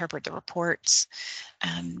how to interpret the reports.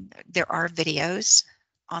 There are videos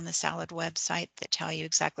on the SALAD website that tell you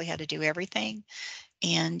exactly how to do everything.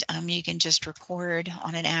 And you can just record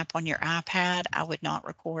on an app on your iPad. I would not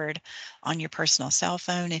record on your personal cell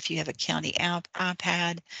phone. If you have a county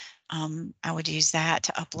iPad, I would use that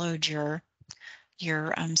to upload your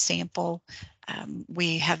sample.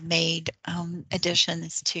 We have made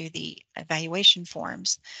additions to the evaluation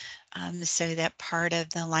forms, so that part of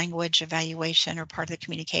the language evaluation or part of the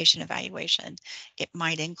communication evaluation, it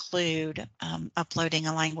might include uploading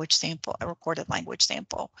a recorded language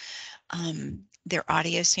sample. They're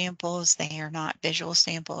audio samples. They are not visual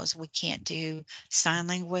samples. We can't do sign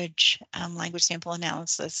language sample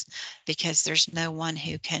analysis because there's no one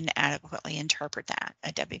who can adequately interpret that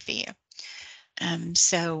at WVU.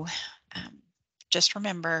 So just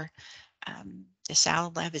remember, the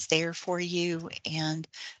SALAD Lab is there for you and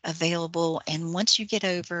available. And once you get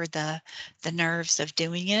over the nerves of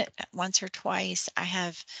doing it once or twice, I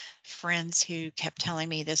have friends who kept telling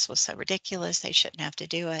me this was so ridiculous, they shouldn't have to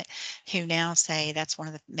do it, who now say that's one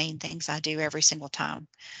of the main things I do every single time.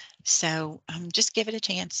 So just give it a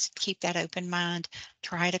chance. Keep that open mind.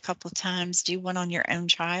 Try it a couple of times. Do one on your own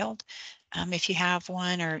child. If you have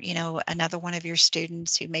one, or another one of your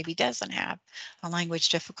students who maybe doesn't have a language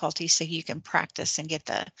difficulty, so you can practice and get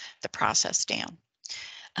the process down.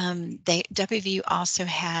 WVU also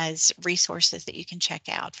has resources that you can check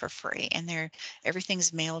out for free, and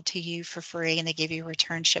everything's mailed to you for free, and they give you a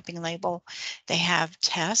return shipping label. They have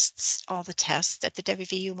tests. All the tests at the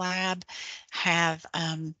WVU lab have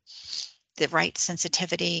the right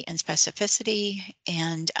sensitivity and specificity,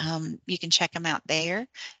 and you can check them out there.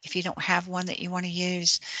 If you don't have one that you want to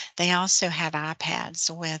use, they also have iPads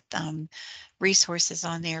with resources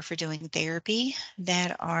on there for doing therapy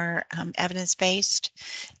that are evidence-based,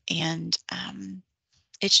 and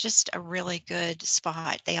it's just a really good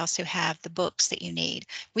spot. They also have the books that you need.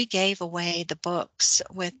 We gave away the books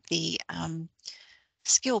with the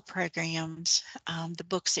skill programs, the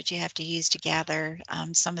books that you have to use to gather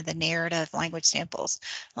some of the narrative language samples,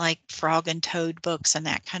 like frog and toad books and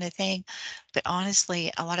that kind of thing. But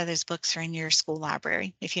honestly, a lot of those books are in your school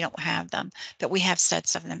library if you don't have them. But we have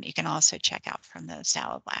sets of them you can also check out from the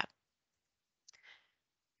SALAD Lab.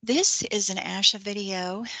 This is an ASHA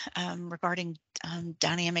video regarding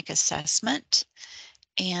dynamic assessment,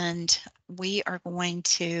 and we are going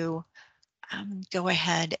to go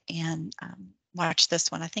ahead and watch this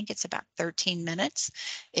one. I think it's about 13 minutes.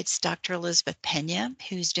 It's Dr. Elizabeth Pena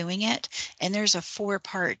who's doing it, and there's a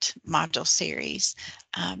 4-part module series,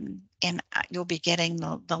 and you'll be getting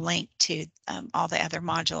the link to all the other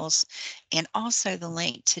modules, and also the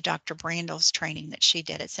link to Dr. Brandel's training that she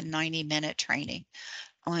did. It's a 90-minute training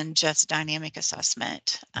on just dynamic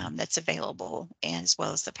assessment that's available, as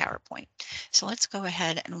well as the PowerPoint. So let's go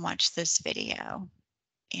ahead and watch this video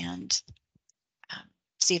and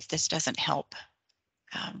see if this doesn't help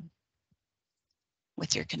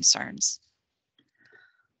with your concerns.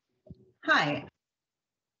 Hi.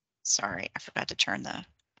 Sorry, I forgot to turn the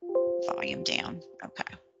volume down.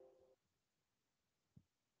 Okay.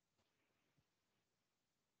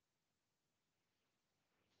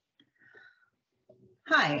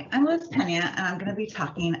 Hi, I'm Liz Pena, and I'm going to be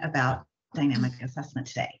talking about dynamic assessment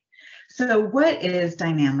today. So what is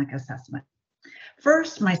dynamic assessment?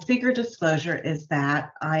 First, my speaker disclosure is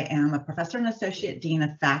that I am a professor and associate dean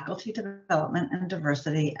of faculty development and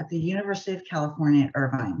diversity at the University of California at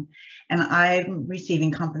Irvine, and I'm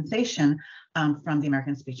receiving compensation from the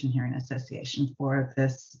American Speech and Hearing Association for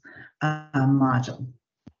this module.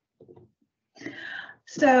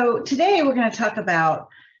 So today we're going to talk about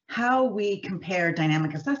how we compare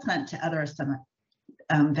dynamic assessment to other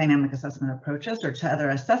dynamic assessment approaches or to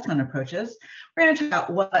other assessment approaches. We're going to talk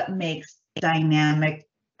about what makes dynamic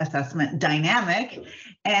assessment dynamic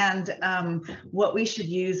and what we should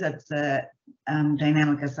use as the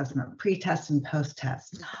dynamic assessment pre-test and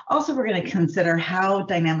post-test. Also, we're going to consider how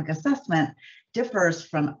dynamic assessment differs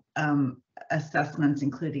from assessments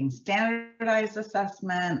including standardized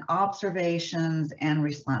assessment, observations, and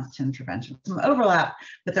response to intervention. Some overlap,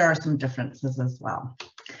 but there are some differences as well.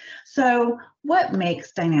 So what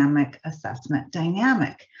makes dynamic assessment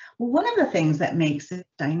dynamic? Well, one of the things that makes it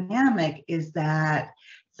dynamic is that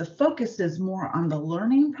the focus is more on the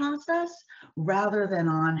learning process rather than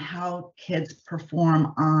on how kids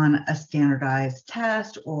perform on a standardized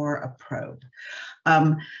test or a probe.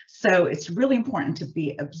 So it's really important to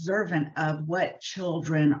be observant of what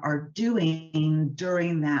children are doing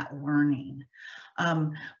during that learning.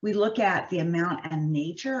 We look at the amount and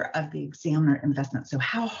nature of the examiner investment. So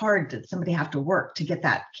how hard did somebody have to work to get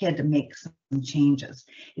that kid to make some changes?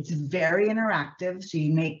 It's very interactive, so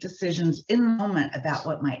you make decisions in the moment about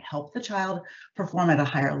what might help the child perform at a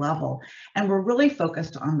higher level. And we're really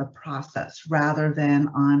focused on the process rather than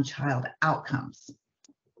on child outcomes.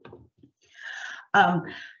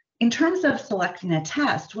 In terms of selecting a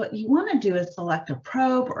test, what you want to do is select a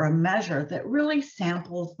probe or a measure that really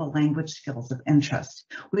samples the language skills of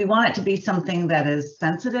interest. We want it to be something that is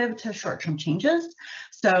sensitive to short-term changes.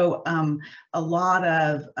 So a lot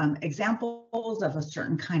of examples of a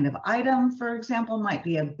certain kind of item, for example, might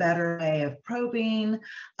be a better way of probing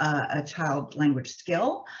a child language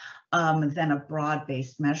skill than a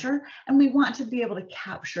broad-based measure. And we want to be able to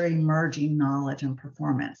capture emerging knowledge and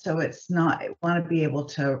performance. So it's not, I want to be able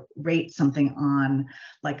to rate something on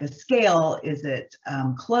like a scale. Is it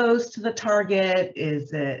close to the target?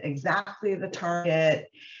 Is it exactly the target?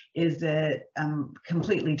 Is it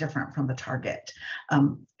completely different from the target?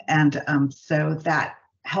 So that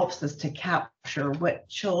helps us to capture what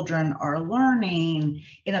children are learning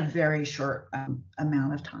in a very short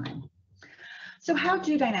amount of time. So how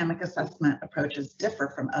do dynamic assessment approaches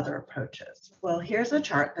differ from other approaches? Well, here's a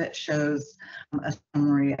chart that shows a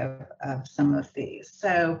summary of some of these.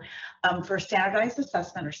 So for standardized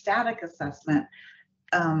assessment or static assessment,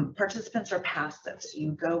 participants are passive. So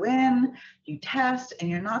you go in, you test, and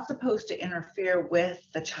you're not supposed to interfere with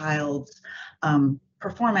the child's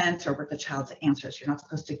performance or with the child's answers. You're not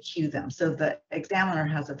supposed to cue them. So the examiner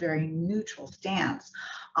has a very neutral stance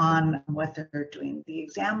on what they're doing. The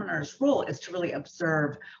examiner's role is to really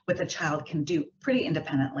observe what the child can do pretty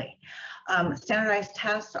independently. Standardized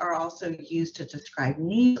tests are also used to describe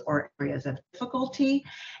needs or areas of difficulty,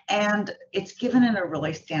 and it's given in a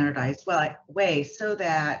really standardized way so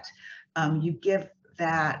that you give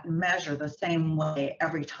that measure the same way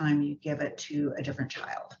every time you give it to a different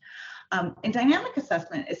child. In dynamic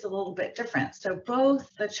assessment, it's a little bit different. So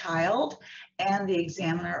both the child and the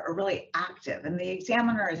examiner are really active, and the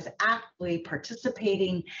examiner is actively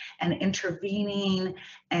participating and intervening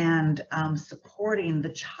and supporting the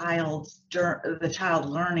child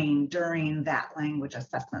learning during that language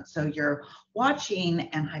assessment. So you're watching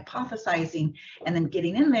and hypothesizing and then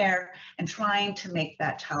getting in there and trying to make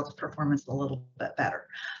that child's performance a little bit better.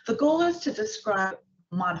 The goal is to describe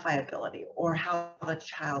modifiability or how the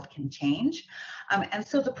child can change. And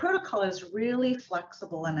so the protocol is really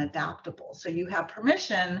flexible and adaptable. So you have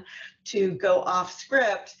permission to go off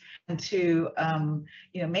script and to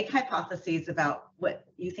make hypotheses about what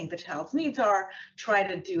you think the child's needs are, try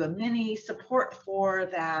to do a mini support for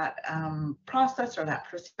that process or that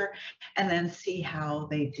procedure, and then see how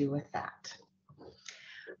they do with that.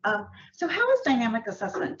 So how is dynamic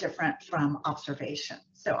assessment different from observation?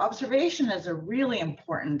 So observation is a really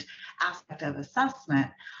important aspect of assessment,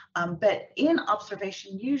 but in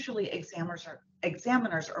observation, usually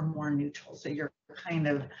examiners are more neutral. So you're kind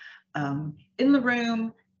of in the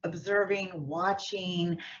room, observing,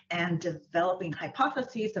 watching, and developing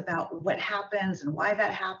hypotheses about what happens and why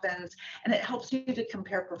that happens, and it helps you to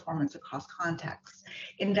compare performance across contexts.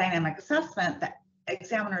 In dynamic assessment, that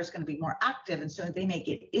examiner is going to be more active, and so they may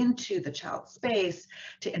get into the child's space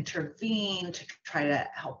to intervene to try to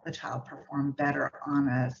help the child perform better on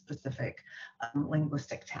a specific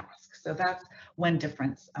linguistic task. So that's one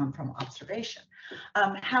difference from observation.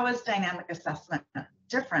 How is dynamic assessment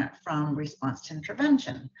different from response to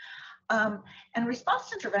intervention? And response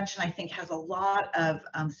to intervention, I think, has a lot of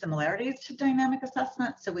similarities to dynamic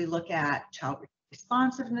assessment. So we look at child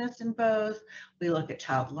responsiveness in both, we look at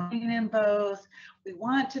child learning in both, we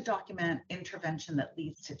want to document intervention that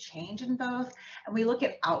leads to change in both, and we look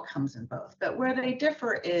at outcomes in both. But where they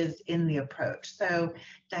differ is in the approach. So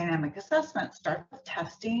dynamic assessment starts with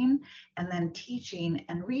testing and then teaching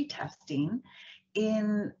and retesting.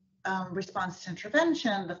 In response to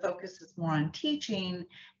intervention, the focus is more on teaching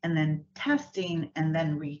and then testing and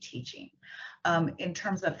then reteaching. In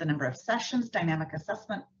terms of the number of sessions, dynamic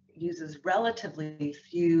assessment uses relatively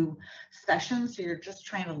few sessions. So you're just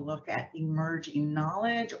trying to look at emerging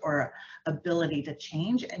knowledge or ability to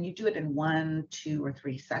change, and you do it in 1, 2, or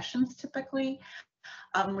 3 sessions typically.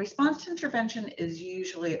 Response to intervention is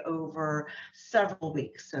usually over several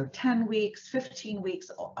weeks, so 10 weeks, 15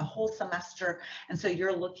 weeks, a whole semester. And so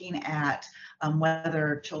you're looking at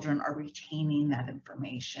whether children are retaining that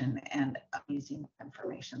information and using the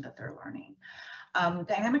information that they're learning.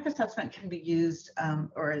 Dynamic assessment can be used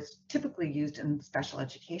or is typically used in special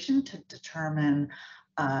education to determine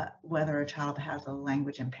whether a child has a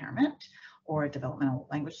language impairment or a developmental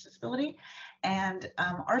language disability. And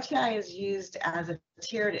RTI is used as a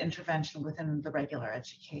tiered intervention within the regular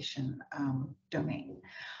education domain.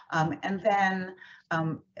 And then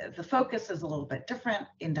the focus is a little bit different.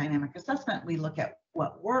 In dynamic assessment, we look at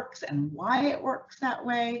what works and why it works that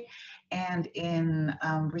way. And in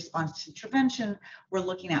response to intervention, we're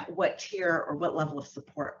looking at what tier or what level of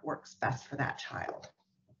support works best for that child.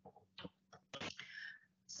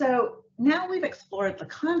 So now we've explored the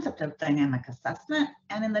concept of dynamic assessment,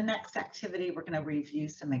 and in the next activity, we're going to review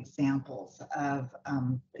some examples of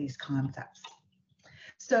these concepts.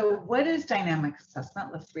 So what is dynamic assessment?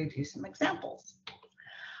 Let's review some examples.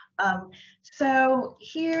 So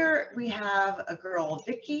here we have a girl,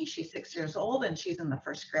 Vicky. She's 6 years old and she's in the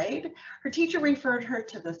 1st grade. Her teacher referred her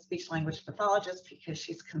to the speech language pathologist because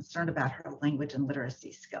she's concerned about her language and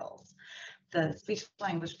literacy skills. The speech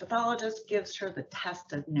language pathologist gives her the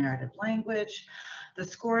test of narrative language. The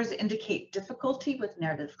scores indicate difficulty with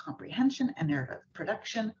narrative comprehension and narrative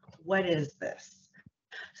production. What is this?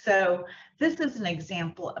 So this is an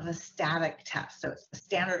example of a static test. So it's a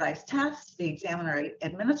standardized test. The examiner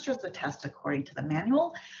administers the test according to the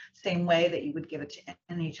manual, same way that you would give it to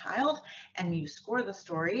any child, and you score the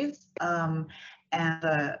stories and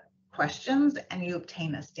the questions, and you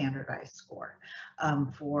obtain a standardized score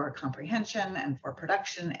for comprehension and for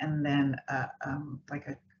production, and then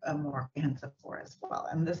like a more comprehensive score as well.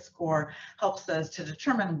 And this score helps us to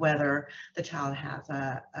determine whether the child has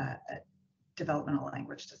a developmental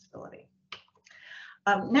language disability.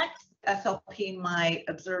 Next, SLP might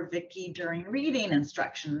observe Vicky during reading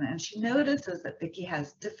instruction, and she notices that Vicky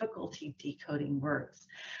has difficulty decoding words.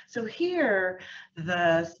 So here,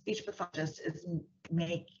 the speech pathologist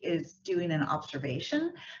is doing an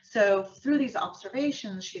observation. So through these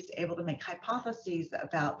observations, she's able to make hypotheses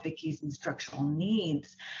about Vicky's instructional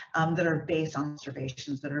needs that are based on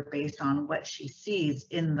observations, that are based on what she sees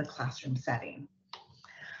in the classroom setting.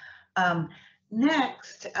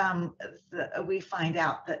 Next, we find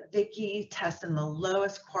out that Vicky tests in the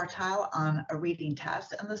lowest quartile on a reading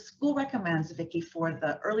test, and the school recommends Vicky for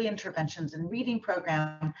the early interventions in reading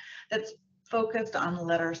program that's focused on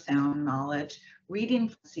letter sound knowledge, reading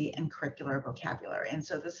fluency, and curricular vocabulary. And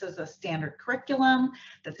so this is a standard curriculum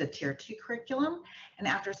that's a tier 2 curriculum. And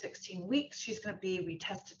after 16 weeks, she's going to be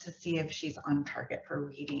retested to see if she's on target for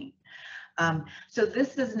reading. So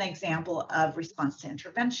this is an example of response to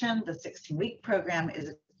intervention. The 16-week program is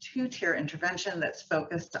a 2-tier intervention that's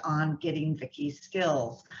focused on getting Vicky's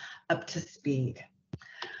skills up to speed.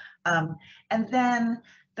 And then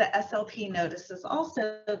the SLP notices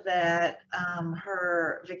also that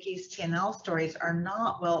Vicky's TNL stories are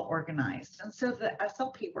not well organized. And so the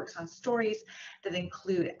SLP works on stories that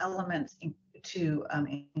include elements to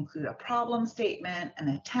include a problem statement, an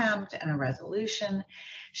attempt, and a resolution.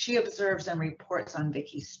 She observes and reports on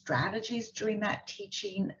Vicky's strategies during that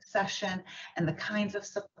teaching session and the kinds of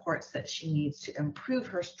supports that she needs to improve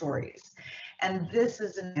her stories. And this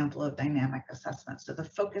is an example of dynamic assessment. So the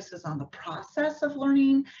focus is on the process of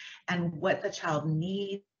learning and what the child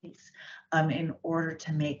needs in order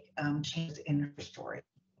to make changes in her story.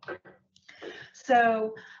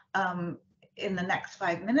 So in the next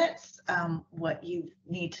 5 minutes, what you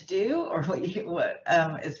need to do, or what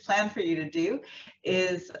is planned for you to do,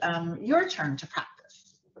 is your turn to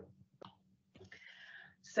practice.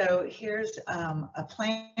 So here's a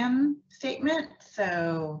plan statement.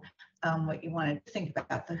 So what you want to think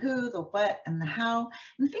about the who, the what, and the how.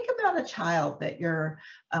 And think about a child that you're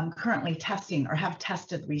currently testing or have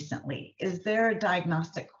tested recently. Is there a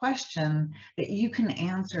diagnostic question that you can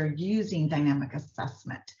answer using dynamic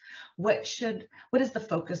assessment? What is the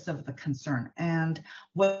focus of the concern? And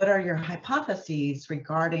what are your hypotheses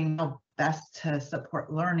regarding how best to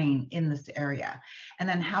support learning in this area? And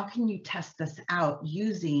then how can you test this out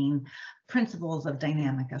using principles of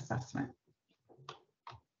dynamic assessment?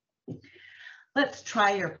 Let's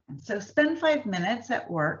try your plan. So spend 5 minutes at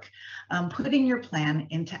work putting your plan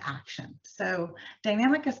into action. So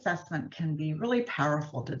dynamic assessment can be really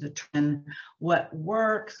powerful to determine what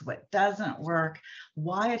works, what doesn't work,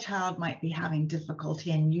 why a child might be having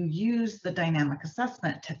difficulty, and you use the dynamic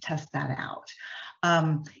assessment to test that out.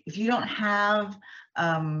 If you don't have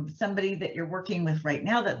somebody that you're working with right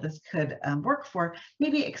now that this could work for,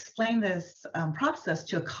 maybe explain this process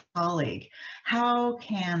to a colleague. How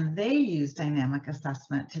can they use dynamic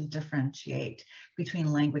assessment to differentiate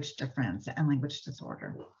between language difference and language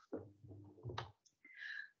disorder?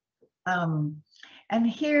 And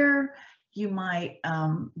here you might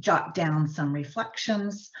jot down some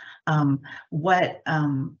reflections. What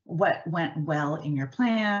went well in your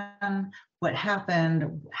plan? What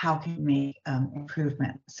happened? How can you make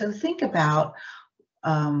improvement? So think about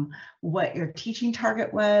what your teaching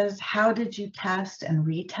target was. How did you test and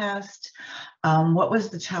retest? What was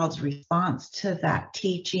the child's response to that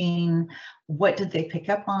teaching? What did they pick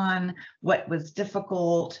up on? What was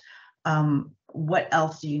difficult? What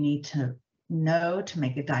else do you need to know to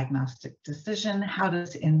make a diagnostic decision? How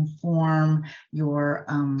does it inform your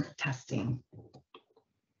testing?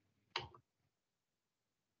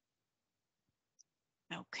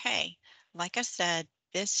 Okay, like I said,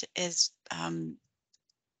 this is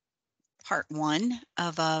part one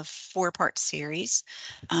of a 4-part series.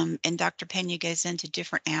 And Dr. Pena goes into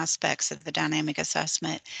different aspects of the dynamic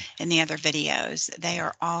assessment in the other videos. They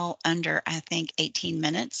are all under, I think, 18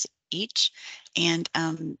 minutes each. And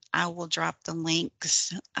I will drop the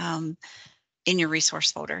links in your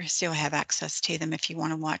resource folder, so you'll have access to them if you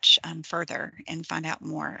want to watch further and find out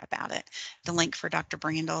more about it. The link for Dr.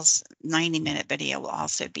 Brandle's 90-minute video will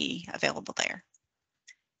also be available there.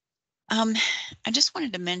 I just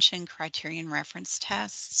wanted to mention criterion reference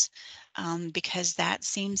tests because that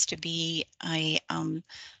seems to be a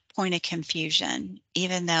point of confusion,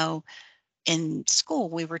 even though in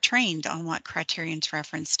school we were trained on what criterion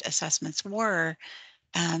referenced assessments were.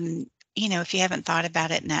 You know, if you haven't thought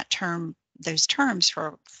about it in those terms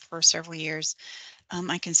for several years,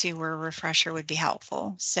 I can see where a refresher would be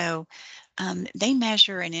helpful. So they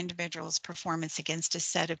measure an individual's performance against a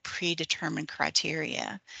set of predetermined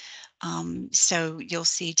criteria. So you'll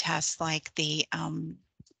see tests like the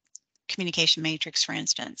communication matrix, for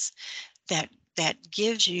instance, that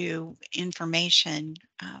gives you information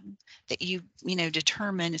that you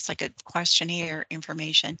determine. It's like a questionnaire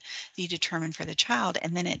information you determine for the child,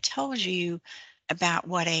 and then it tells you about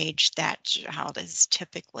what age that child is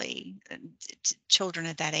typically, children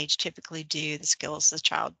at that age typically do the skills the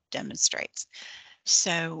child demonstrates.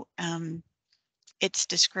 So it's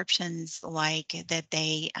descriptions like that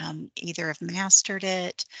they either have mastered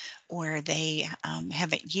it or they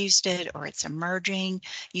haven't used it or it's emerging.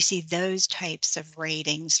 You see those types of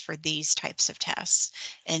ratings for these types of tests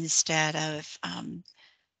instead of,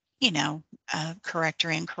 correct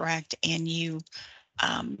or incorrect, and you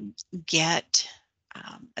get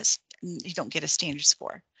you don't get a standard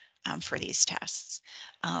score for these tests.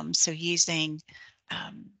 So using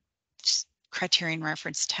criterion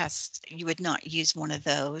reference tests, you would not use one of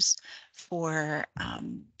those for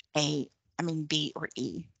B or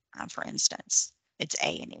E, for instance. It's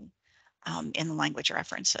A and E in the language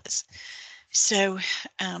references. So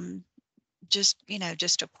just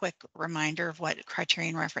a quick reminder of what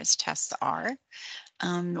criterion reference tests are.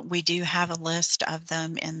 We do have a list of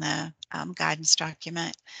them in the guidance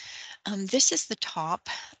document. This is the top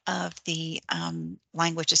of the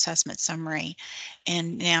language assessment summary.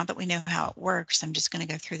 And now that we know how it works, I'm just going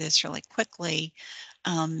to go through this really quickly.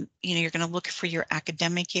 You're going to look for your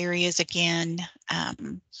academic areas again,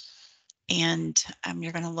 and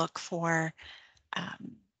you're going to look for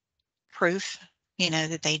proof,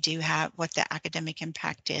 that they do have what the academic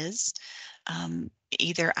impact is,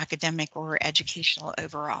 either academic or educational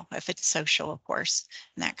overall, if it's social, of course,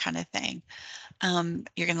 and that kind of thing.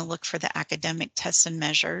 You're going to look for the academic tests and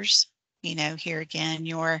measures. Here again,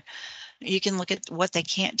 you can look at what they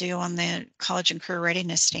can't do on the college and career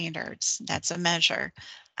readiness standards. That's a measure.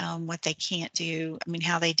 What they can't do,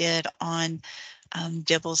 how they did on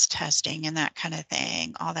DIBELS testing and that kind of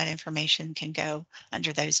thing. All that information can go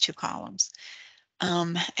under those two columns.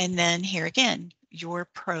 And then here again, your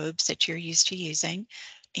probes that you're used to using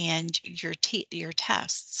and your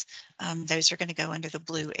tests, those are going to go into the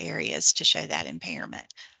blue areas to show that impairment,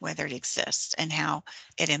 whether it exists and how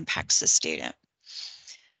it impacts the student.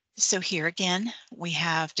 So here again, we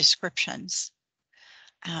have descriptions.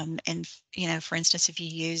 And, for instance, if you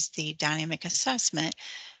use the dynamic assessment,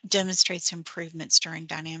 demonstrates improvements during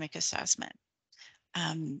dynamic assessment.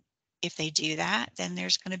 Um, if they do that, then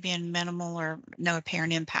there's going to be a minimal or no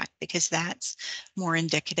apparent impact because that's more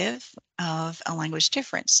indicative of a language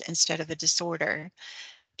difference instead of a disorder.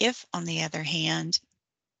 If, on the other hand,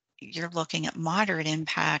 you're looking at moderate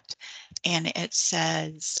impact and it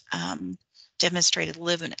says demonstrated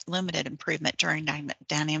limited improvement during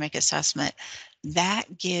dynamic assessment,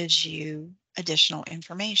 that gives you additional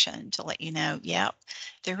information to let you know, yep,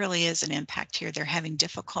 there really is an impact here. They're having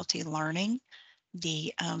difficulty learning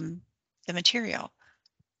the material.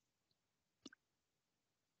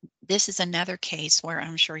 This is another case where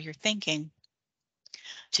I'm sure you're thinking,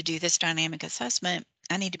 to do this dynamic assessment,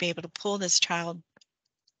 I need to be able to pull this child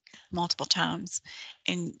multiple times.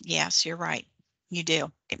 And yes, you're right. You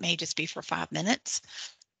do. It may just be for 5 minutes,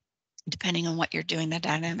 depending on what you're doing the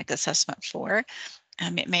dynamic assessment for.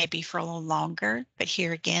 It may be for a little longer, but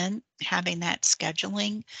here again, having that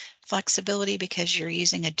scheduling flexibility because you're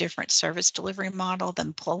using a different service delivery model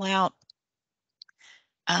than pull out,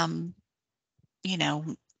 you know,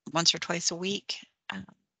 once or twice a week.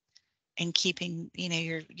 And keeping,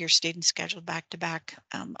 your students scheduled back to back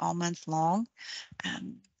all month long.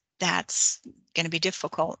 Um, that's going to be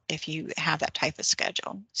difficult if you have that type of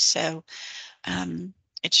schedule. So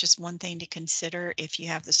it's just one thing to consider if you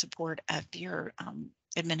have the support of your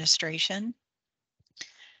administration,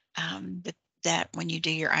 that when you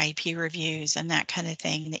do your IEP reviews and that kind of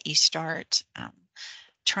thing, that you start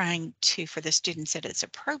trying to, for the students that it's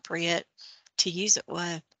appropriate to use it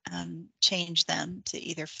with, change them to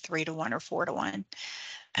either 3-to-1 or 4-to-1.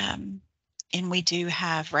 And we do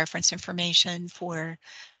have reference information for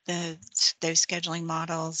those scheduling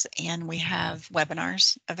models, and we have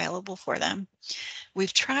webinars available for them.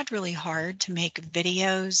 We've tried really hard to make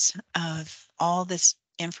videos of all this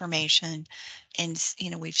information, and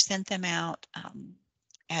we've sent them out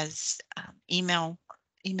as emails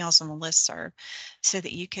on the listserv so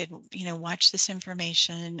that you could watch this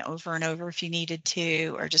information over and over if you needed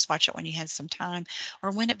to, or just watch it when you had some time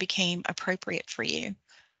or when it became appropriate for you.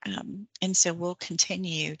 And so we'll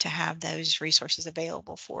continue to have those resources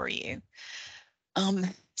available for you.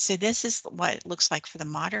 So this is what it looks like for the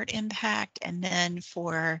moderate impact, and then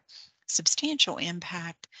for substantial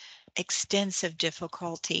impact, extensive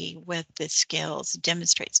difficulty with the skills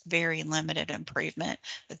demonstrates very limited improvement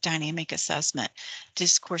with dynamic assessment.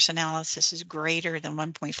 Discourse analysis is greater than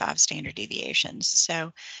 1.5 standard deviations.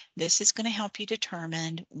 So this is going to help you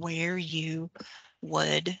determine where you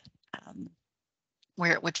would,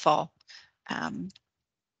 where it would fall,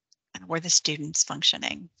 where the student's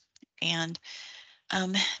functioning. And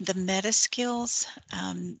the meta skills,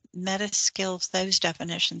 those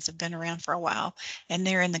definitions have been around for a while, and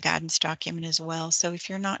they're in the guidance document as well. So if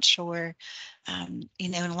you're not sure, in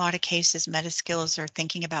a lot of cases, meta skills are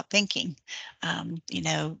thinking about thinking,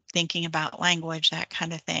 thinking about language, that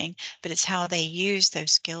kind of thing. But it's how they use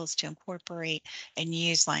those skills to incorporate and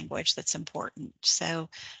use language that's important. So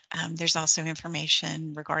there's also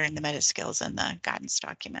information regarding the meta skills in the guidance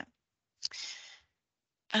document.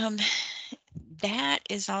 That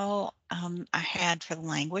is all I had for the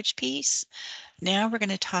language piece. Now we're going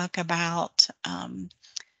to talk about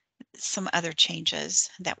some other changes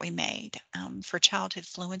that we made. For childhood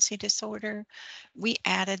fluency disorder, we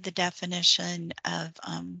added the definition of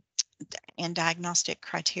and diagnostic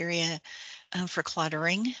criteria for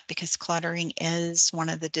cluttering, because cluttering is one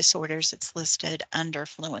of the disorders that's listed under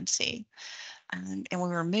fluency. And we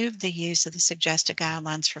removed the use of the suggested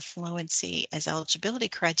guidelines for fluency as eligibility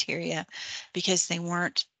criteria because they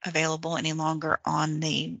weren't available any longer on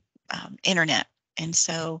the internet. And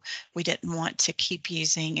so we didn't want to keep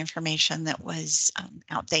using information that was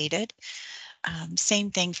outdated.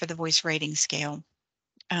 Same thing for the voice rating scale.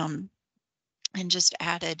 And just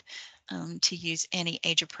added to use any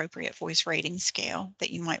age appropriate voice rating scale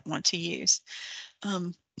that you might want to use.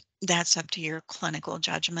 That's up to your clinical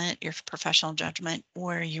judgment, your professional judgment,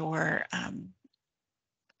 or your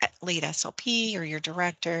lead SLP or your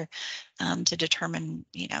director to determine,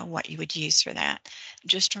 what you would use for that.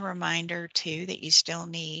 Just a reminder too that you still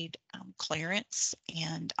need clearance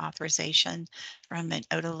and authorization from an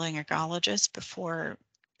otolaryngologist before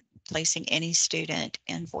placing any student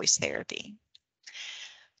in voice therapy.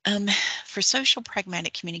 For social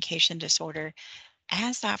pragmatic communication disorder,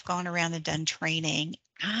 as I've gone around and done training,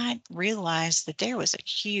 I realized that there was a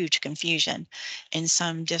huge confusion in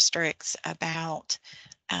some districts about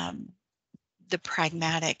um, the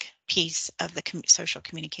pragmatic piece of the social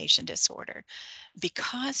communication disorder.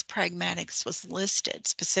 Because pragmatics was listed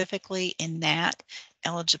specifically in that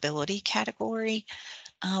eligibility category,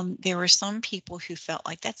 there were some people who felt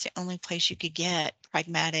like that's the only place you could get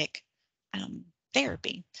pragmatic um,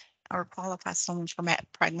 therapy or qualify someone for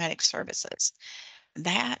pragmatic services.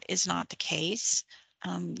 That is not the case.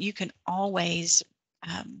 You can always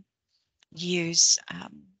um, use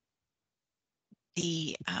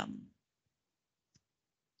the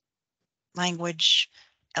language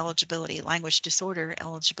language disorder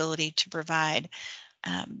eligibility to provide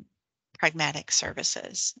um, pragmatic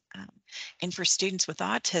services. And for students with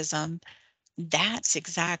autism, that's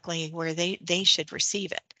exactly where they should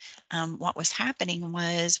receive it. What was happening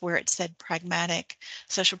was where it said pragmatic,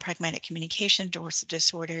 social pragmatic communication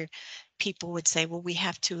disorder, people would say, well, we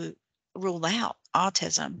have to rule out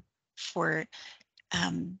autism for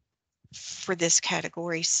um, for this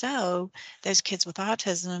category. So those kids with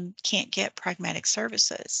autism can't get pragmatic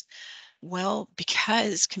services. Well,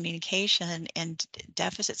 because communication and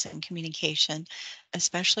deficits in communication,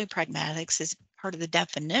 especially pragmatics, is part of the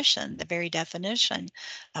definition, the very definition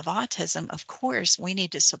of autism, of course, we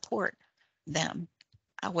need to support them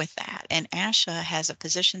with that. And ASHA has a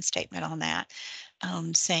position statement on that,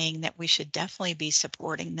 saying that we should definitely be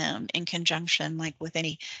supporting them in conjunction, like with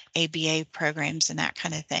any ABA programs and that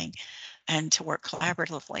kind of thing, and to work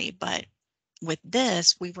collaboratively. But with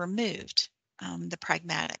this, we removed the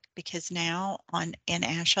pragmatic because now in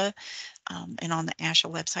ASHA and on the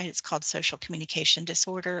ASHA website, it's called social communication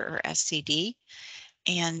disorder or SCD.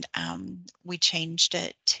 And we changed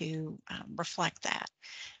it to reflect that.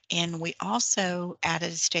 And we also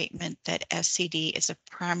added a statement that SCD is a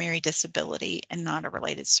primary disability and not a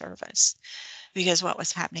related service. Because what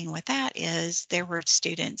was happening with that is there were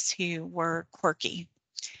students who were quirky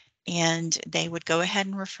and they would go ahead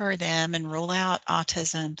and refer them and rule out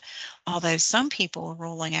autism, although some people were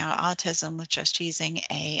ruling out autism with just using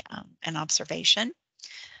an observation.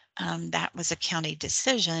 That was a county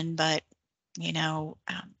decision, but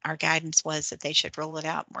our guidance was that they should rule it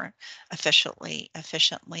out more efficiently,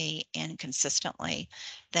 and consistently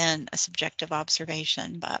than a subjective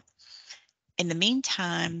observation. But in the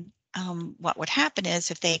meantime, what would happen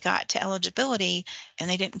is if they got to eligibility and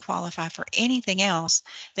they didn't qualify for anything else,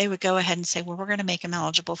 they would go ahead and say, well, we're going to make them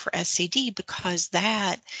eligible for SCD because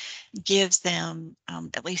that gives them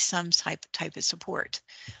at least some type of support.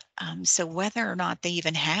 So whether or not they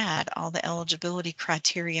even had all the eligibility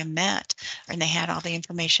criteria met and they had all the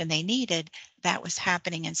information they needed, that was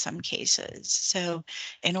happening in some cases. So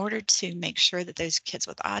in order to make sure that those kids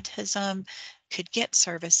with autism could get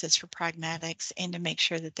services for pragmatics and to make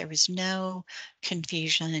sure that there was no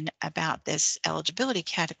confusion about this eligibility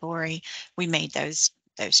category, we made those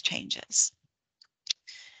changes.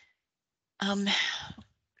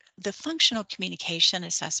 The functional communication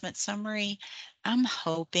assessment summary, I'm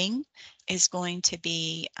hoping is going to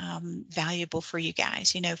be valuable for you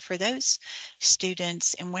guys. For those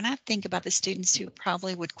students, and when I think about the students who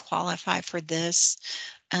probably would qualify for this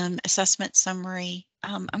assessment summary,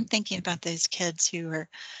 I'm thinking about those kids who are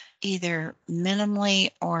either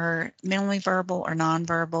minimally verbal or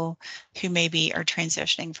nonverbal, who maybe are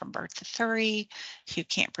transitioning from birth to 3, who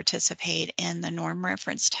can't participate in the norm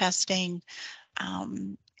reference testing.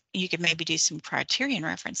 um, you could maybe do some criterion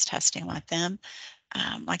reference testing with them,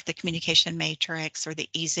 like the communication matrix or the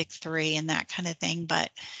ESIC-3 and that kind of thing.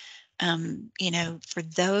 But, for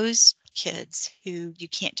those kids who you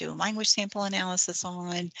can't do a language sample analysis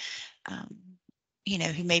on, um,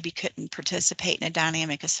 who maybe couldn't participate in a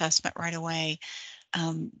dynamic assessment right away,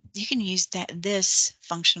 you can use this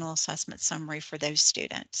functional assessment summary for those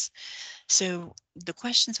students. So the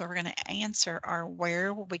questions we're going to answer are: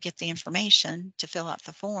 where will we get the information to fill out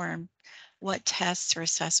the form? What tests or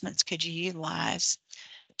assessments could you utilize?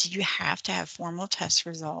 Do you have to have formal test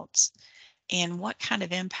results? And what kind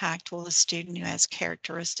of impact will a student who has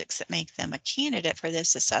characteristics that make them a candidate for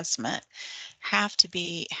this assessment have to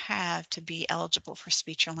be eligible for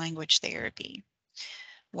speech or language therapy?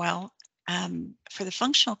 Well, for the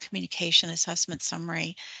functional communication assessment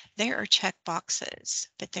summary, there are check boxes,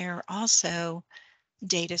 but there are also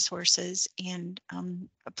data sources and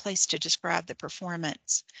a place to describe the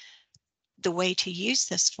performance. The way to use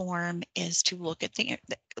this form is to look at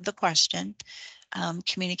the question,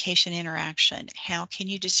 communication interaction. How can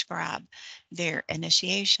you describe their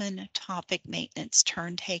initiation, topic maintenance,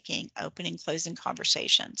 turn taking, opening, closing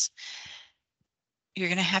conversations? you're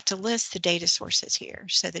going to have to list the data sources here.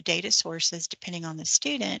 So the data sources, depending on the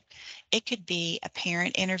student, it could be a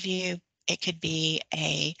parent interview, it could be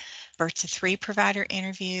a birth to 3 provider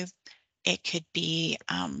interview, it could be,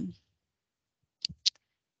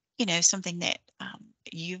 something that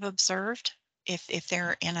you've observed. If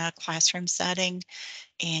they're in a classroom setting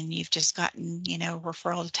and you've just gotten,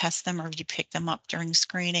 referral to test them, or you pick them up during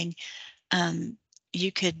screening, um,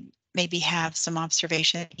 you could maybe have some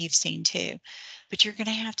observation that you've seen too, but you're going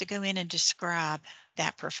to have to go in and describe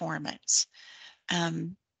that performance.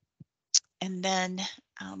 Um, and then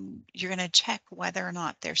you're going to check whether or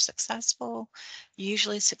not they're successful,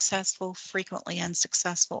 usually successful, frequently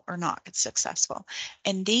unsuccessful, or not successful.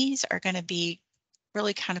 And these are going to be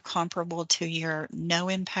really kind of comparable to your no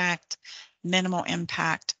impact, minimal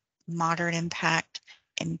impact, moderate impact,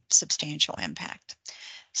 and substantial impact.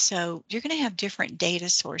 So you're going to have different data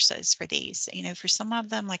sources for these. For some of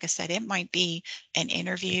them, like I said, it might be an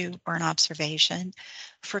interview or an observation.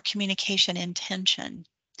 For communication intention,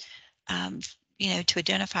 um, to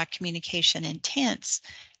identify communication intents,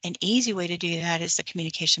 an easy way to do that is the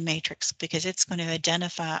communication matrix, because it's going to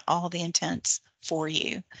identify all the intents for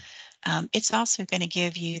you. It's also going to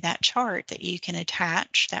give you that chart that you can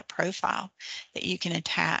attach, that profile that you can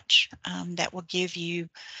attach, that will give you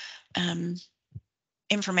um,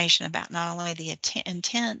 information about not only the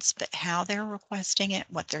intents, but how they're requesting it,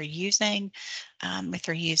 what they're using, if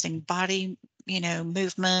they're using body,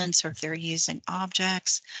 movements, or if they're using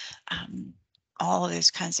objects, um, all of those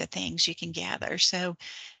kinds of things you can gather. So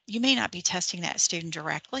you may not be testing that student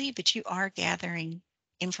directly, but you are gathering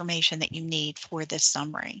information that you need for this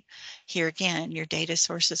summary. Here again, your data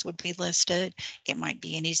sources would be listed. It might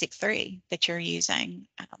be an ESIC 3 that you're using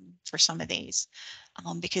for some of these,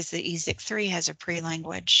 because the ESIC 3 has a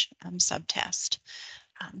pre-language subtest.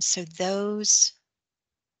 So those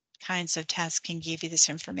kinds of tests can give you this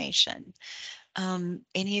information.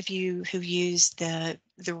 Any of you who use the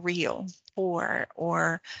Real 4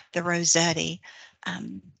 or the Rossetti,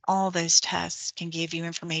 all those tests can give you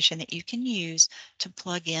information that you can use to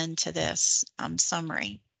plug into this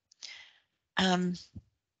summary. And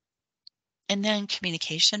then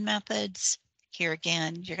communication methods. Here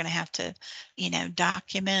again, you're going to have to,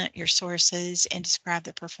 document your sources and describe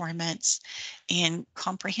the performance. And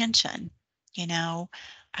comprehension, you know,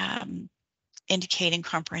 um, indicating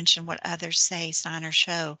comprehension, what others say, sign, or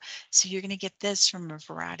show. So you're going to get this from a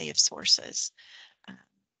variety of sources. Uh,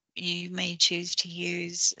 You may choose to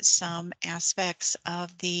use some aspects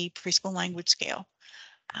of the preschool language scale,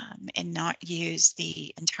 and not use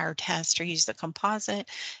the entire test or use the composite,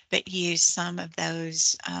 but use some of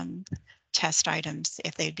those test items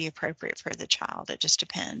if they'd be appropriate for the child. It just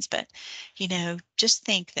depends. But, just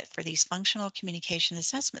think that for these functional communication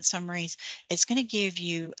assessment summaries, it's going to give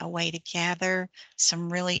you a way to gather some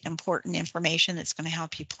really important information that's going to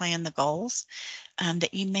help you plan the goals,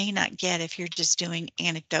 that you may not get if you're just doing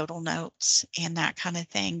anecdotal notes and that kind of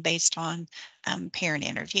thing based on parent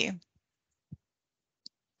interview.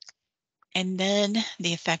 And then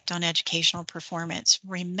the effect on educational performance.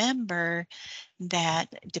 Remember that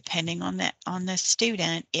depending on the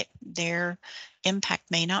student, their impact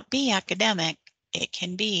may not be academic. It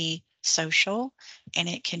can be social, and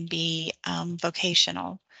it can be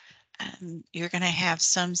vocational. You're going to have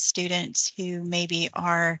some students who maybe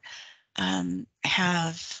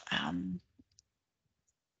have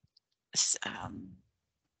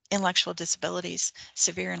intellectual disabilities,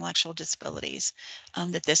 severe intellectual disabilities,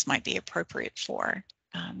 that this might be appropriate for.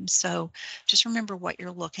 So just remember what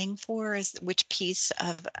you're looking for, is which piece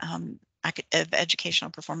of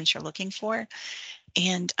educational performance you're looking for.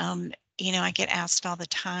 And, I get asked all the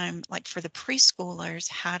time, like for the preschoolers,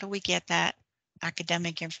 how do we get that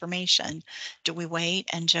academic information? Do we wait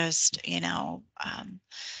and just,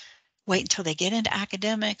 wait until they get into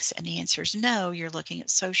academics? And the answer is no. You're looking at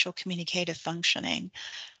social communicative functioning.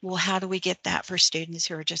 Well, how do we get that for students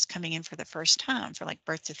who are just coming in for the first time, for like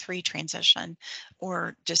birth to 3 transition,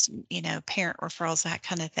 or just, parent referrals, that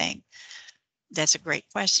kind of thing? That's a great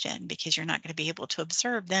question, because you're not going to be able to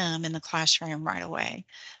observe them in the classroom right away,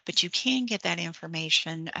 but you can get that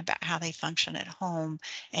information about how they function at home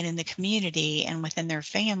and in the community and within their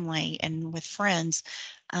family and with friends,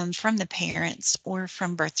 from the parents or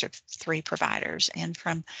from birth to 3 providers, and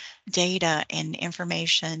from data and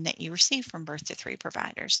information that you receive from birth to 3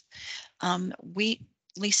 providers.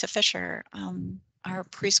 Lisa Fisher, our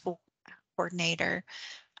preschool coordinator,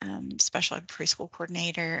 special ed preschool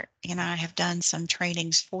coordinator, and I have done some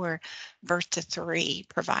trainings for birth to 3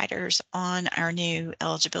 providers on our new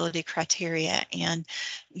eligibility criteria. And,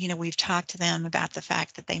 we've talked to them about the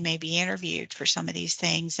fact that they may be interviewed for some of these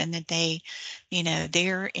things, and that they,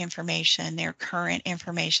 their information, their current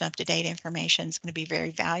information, up-to-date information is going to be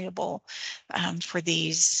very valuable for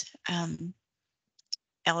these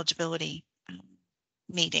eligibility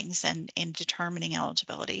meetings and in determining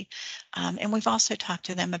eligibility. And we've also talked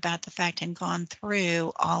to them about the fact and gone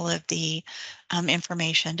through all of the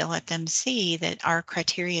information to let them see that our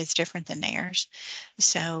criteria is different than theirs.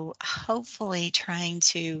 So hopefully trying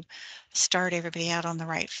to start everybody out on the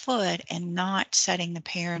right foot and not setting the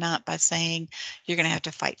parent up by saying you're going to have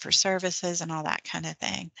to fight for services and all that kind of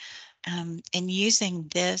thing. And using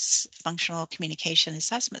this functional communication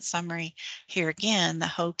assessment summary here again, the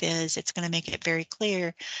hope is it's going to make it very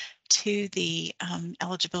clear to the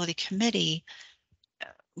eligibility committee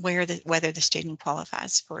whether the student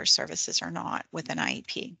qualifies for services or not with an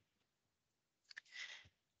IEP.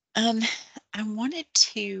 I wanted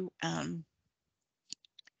to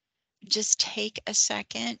just take a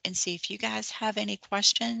second and see if you guys have any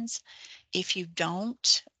questions. If you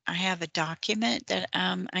don't, I have a document that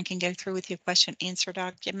I can go through with you, a question answer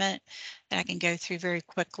document that I can go through very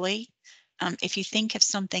quickly. If you think of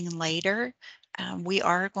something later, we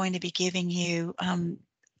are going to be giving you, and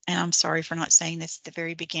I'm sorry for not saying this at the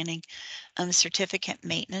very beginning, certificate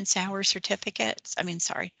maintenance hour certificates.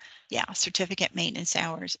 Certificate maintenance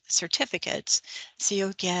hours certificates. So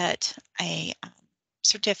you'll get a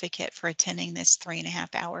certificate for attending this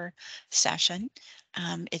 3.5-hour session.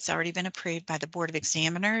 It's already been approved by the Board of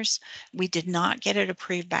Examiners. We did not get it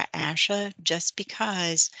approved by ASHA just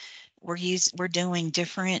because we're doing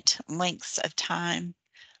different lengths of time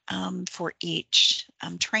for each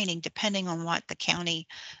training, depending on what the county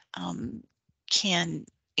can,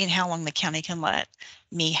 and how long the county can let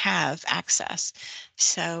me have access.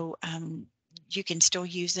 So you can still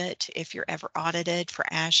use it if you're ever audited for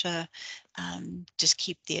ASHA. Just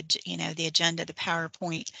keep the agenda, the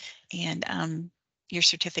PowerPoint, and your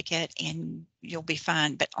certificate, and you'll be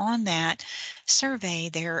fine. But on that survey,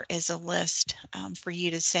 there is a list for you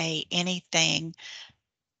to say anything,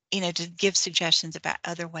 to give suggestions about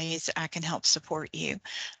other ways that I can help support you.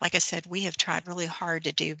 Like I said, we have tried really hard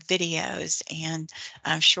to do videos and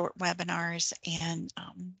short webinars and,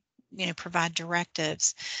 provide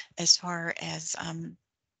directives as far as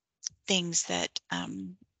things that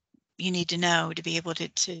you need to know to be able to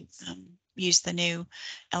use the new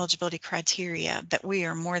eligibility criteria. But we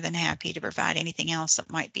are more than happy to provide anything else that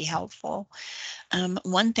might be helpful.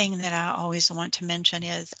 One thing that I always want to mention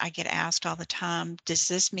is I get asked all the time, does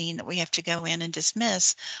this mean that we have to go in and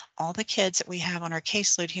dismiss all the kids that we have on our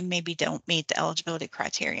caseload who maybe don't meet the eligibility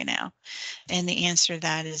criteria now? And the answer to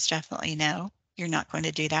that is definitely no. You're not going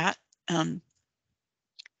to do that.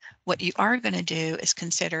 What you are going to do is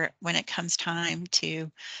consider when it comes time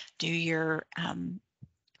to do your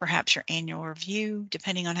perhaps your annual review,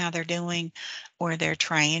 depending on how they're doing, or their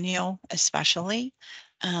triennial, especially.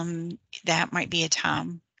 That might be a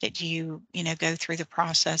time that you go through the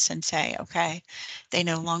process and say, okay, they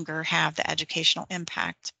no longer have the educational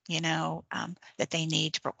impact, that they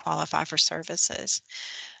need to qualify for services.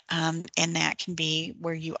 And that can be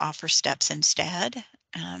where you offer steps instead.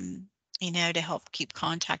 To help keep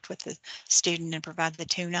contact with the student and provide the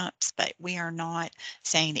tune-ups, but we are not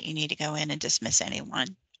saying that you need to go in and dismiss anyone.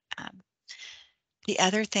 The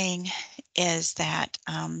other thing is that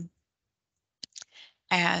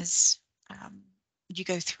as you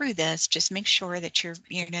go through this, just make sure that you're,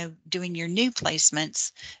 doing your new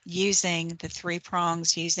placements using the 3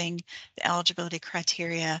 prongs, using the eligibility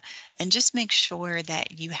criteria, and just make sure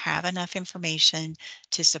that you have enough information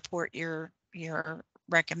to support your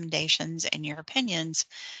recommendations and your opinions.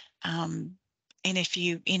 And if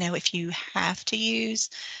you have to use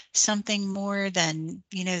something more than,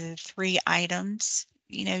 the 3 items,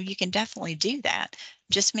 you can definitely do that.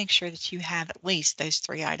 Just make sure that you have at least those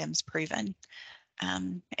 3 items proven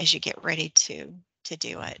as you get ready to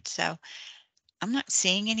do it. So I'm not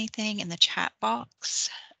seeing anything in the chat box.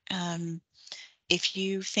 If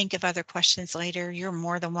you think of other questions later, you're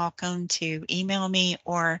more than welcome to email me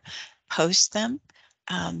or post them.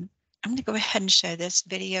 I'm going to go ahead and show this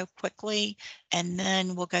video quickly, and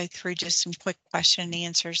then we'll go through just some quick question and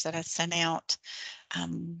answers that I sent out.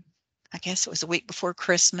 I guess it was a week before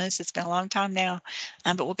Christmas. It's been a long time now,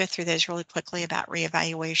 but we'll go through those really quickly about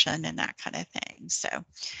reevaluation and that kind of thing. So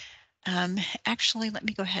actually, let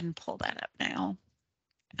me go ahead and pull that up now.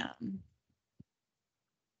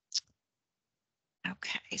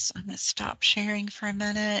 Okay, so I'm going to stop sharing for a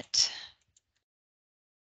minute.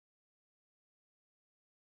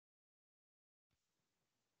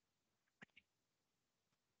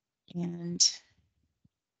 And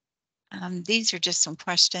these are just some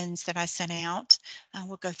questions that I sent out.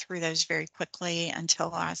 We'll go through those very quickly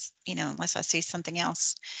until unless I see something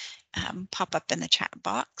else pop up in the chat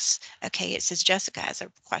box. Okay, it says Jessica has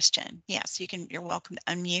a question. Yes, you're welcome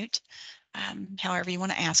to unmute however you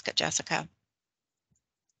want to ask it, Jessica.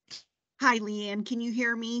 Hi, Leanne. Can you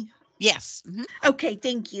hear me? Yes. Okay,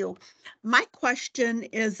 thank you. My question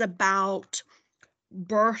is about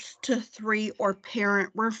birth to 3 or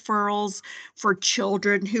parent referrals for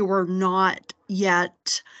children who are not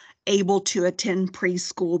yet able to attend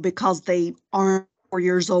preschool because they aren't 4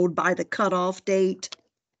 years old by the cutoff date.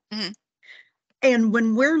 Mhm. And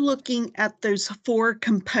when we're looking at those 4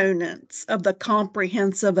 components of the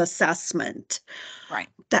comprehensive assessment, Right.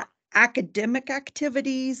 the academic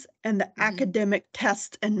activities and the Mhm. academic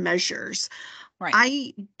tests and measures, Right.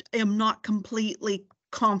 I am not completely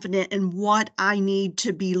confident in what I need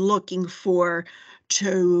to be looking for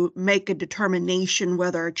to make a determination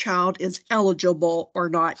whether a child is eligible or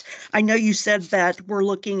not. I know you said that we're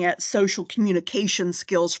looking at social communication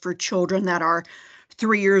skills for children that are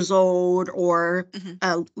 3 years old or Mhm.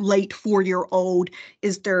 a late 4-year-old.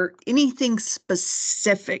 Is there anything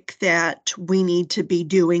specific that we need to be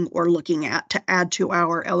doing or looking at to add to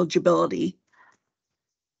our eligibility?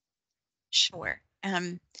 Sure.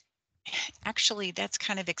 Actually, that's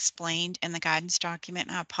kind of explained in the guidance document.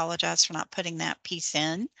 I apologize for not putting that piece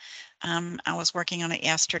in. I was working on it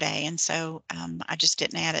yesterday, and so I just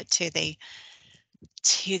didn't add it to the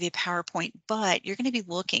PowerPoint. But you're going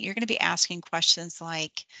to be asking questions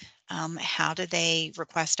like, how do they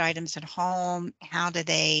request items at home? How do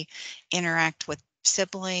they interact with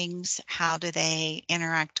siblings? How do they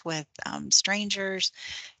interact with strangers?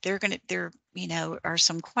 There are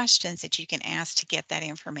some questions that you can ask to get that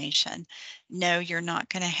information. No, you're not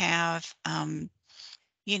going to have,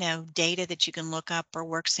 data that you can look up or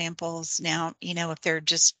work samples. Now,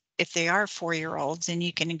 if they are 4-year-olds, and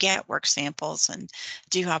you can get work samples and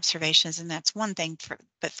do observations, and that's one thing.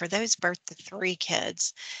 But for those birth to 3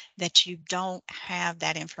 kids that you don't have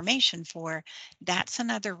that information for, that's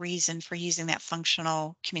another reason for using that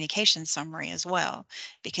functional communication summary as well,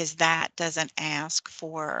 because that doesn't ask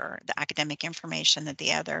for the academic information that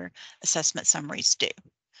the other assessment summaries do.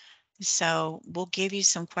 So we'll give you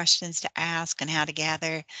some questions to ask and how to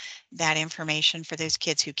gather that information for those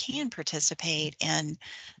kids who can participate in,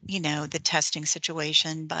 the testing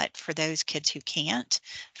situation. But for those kids who can't,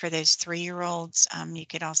 for those 3-year-olds, you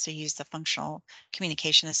could also use the functional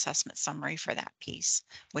communication assessment summary for that piece,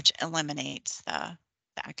 which eliminates the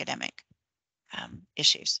academic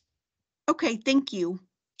issues. Okay, thank you.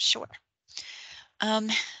 Sure. Um,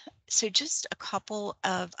 so just a couple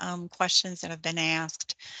of questions that have been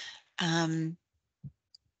asked. Um,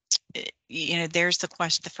 there's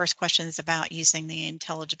the first question is about using the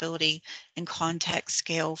intelligibility and context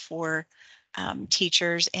scale for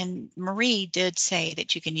teachers. And Marie did say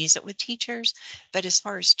that you can use it with teachers, but as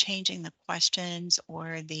far as changing the questions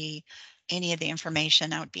or any of the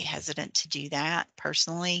information, I would be hesitant to do that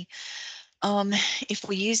personally. If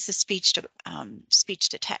we use the speech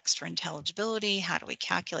to text for intelligibility, how do we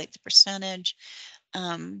calculate the percentage?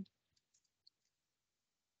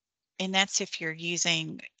 And that's if you're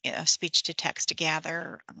using a speech to text to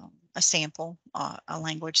gather a sample, a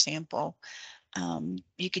language sample.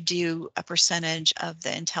 You could do a percentage of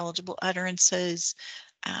the intelligible utterances.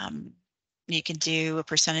 You can do a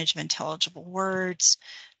percentage of intelligible words.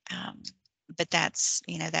 But that's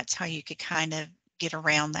how you could kind of get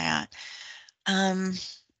around that.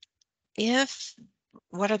 If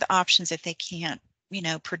What are the options if they can't,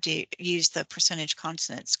 use the percentage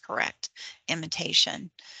consonants correct imitation?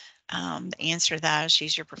 The answer to that is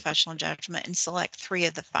use your professional judgment and select 3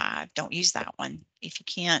 of the 5. Don't use that one. If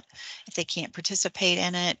they can't participate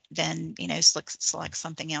in it, then, select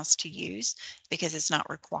something else to use because it's not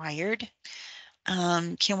required.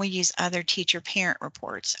 Can we use other teacher parent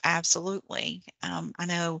reports? Absolutely. I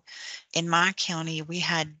know in my county, we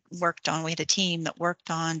had a team that worked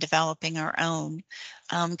on developing our own,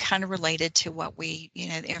 kind of related to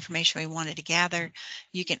the information we wanted to gather.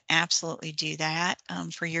 You can absolutely do that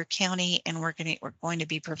for your county, and we're going to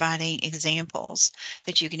be providing examples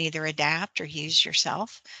that you can either adapt or use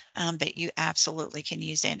yourself, but you absolutely can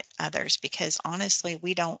use others because honestly,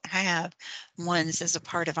 we don't have ones as a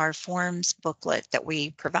part of our forms booklet that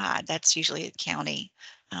we provide. That's usually a county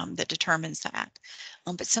that determines that.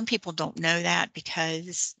 But some people don't know that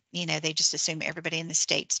because, they just assume everybody in the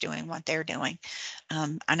state's doing what they're doing.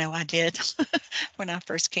 I know I did when I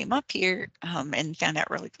first came up here, and found out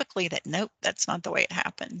really quickly that nope, that's not the way it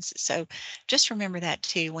happens. So just remember that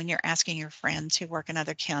too when you're asking your friends who work in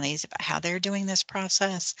other counties about how they're doing this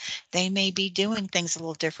process. They may be doing things a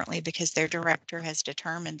little differently because their director has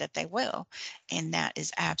determined that they will. And that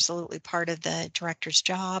is absolutely part of the director's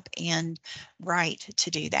job and right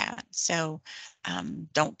to do that. So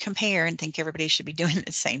don't compare and think everybody should be doing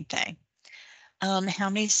the same thing. How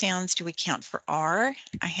many sounds do we count for R?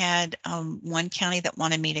 I had one county that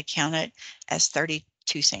wanted me to count it as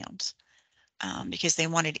 32 sounds because they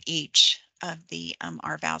wanted each of the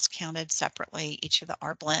R vowels counted separately, each of the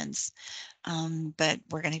R blends. But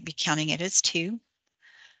we're going to be counting it as two.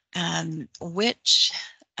 Which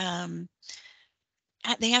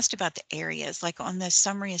they asked about the areas, like on the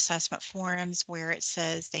summary assessment forums where it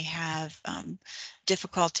says they have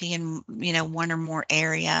difficulty in, one or more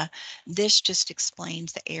area. This just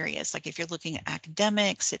explains the areas. Like if you're looking at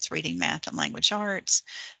academics, it's reading, math, and language arts.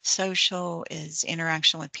 Social is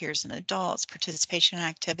interaction with peers and adults, participation in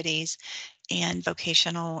activities, and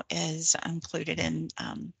vocational is included in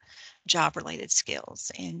job-related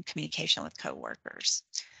skills and communication with coworkers.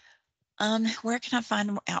 Where can I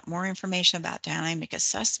find out more information about dynamic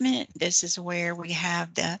assessment? This is where we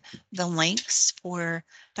have the links for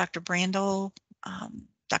Dr. Brandel,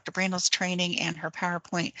 Dr. Brandel's training and her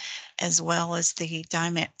PowerPoint, as well as the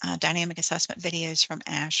dynamic assessment videos from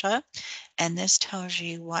ASHA. And this tells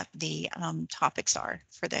you what the topics are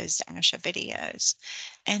for those ASHA videos.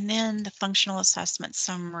 And then the functional assessment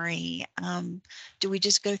summary. Do we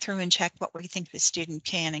just go through and check what we think the student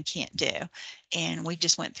can and can't do? And we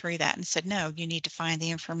just went through that and said, no, you need to find the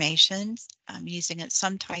information using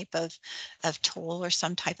some type of tool or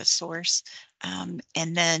some type of source, and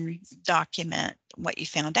then document what you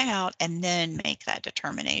found out and then make that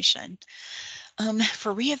determination.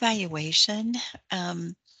 For reevaluation,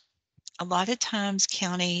 a lot of times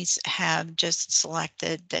counties have just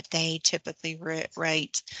selected that they typically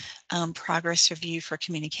rate progress review for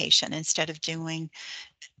communication instead of doing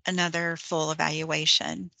another full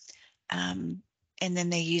evaluation. Um, and then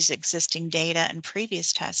they use existing data and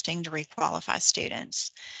previous testing to requalify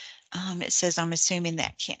students. It says, I'm assuming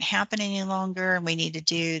that can't happen any longer and we need to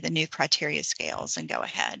do the new criteria scales and go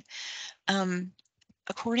ahead.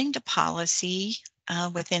 According to policy,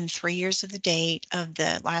 within 3 years of the date of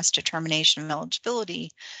the last determination of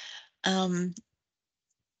eligibility,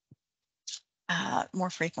 more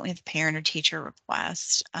frequently the parent or teacher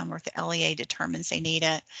requests, or if the LEA determines they need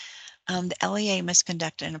it, the LEA must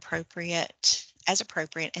conduct an appropriate,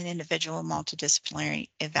 an individual multidisciplinary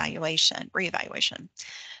reevaluation.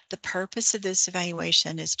 The purpose of this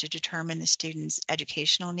evaluation is to determine the student's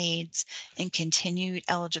educational needs and continued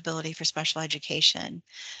eligibility for special education,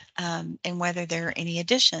 and whether there are any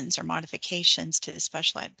additions or modifications to the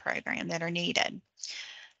special ed program that are needed.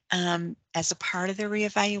 As a part of the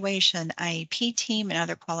reevaluation, IEP team and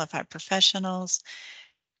other qualified professionals,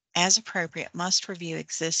 as appropriate, must review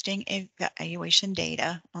existing evaluation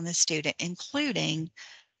data on the student, including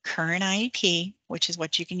current IEP, which is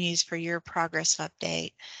what you can use for your progress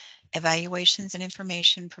update, evaluations and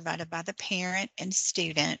information provided by the parent and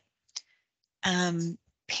student,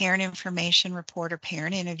 parent information report or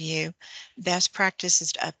parent interview. Best practice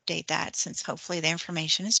is to update that since hopefully the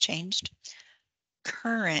information has changed.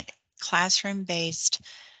 Current classroom-based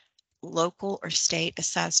local or state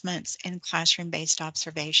assessments and classroom-based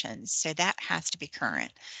observations. So that has to be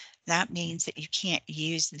current. That means that you can't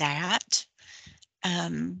use that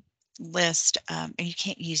list, and you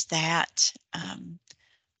can't use that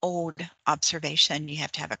old observation. You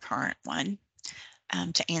have to have a current one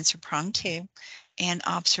to answer prong 2, and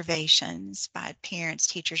observations by parents,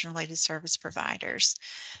 teachers, and related service providers.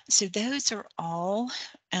 So those are all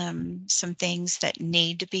some things that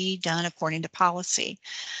need to be done according to policy.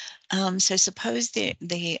 So suppose the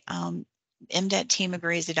MDET team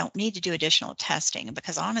agrees they don't need to do additional testing,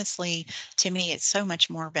 because honestly, to me, it's so much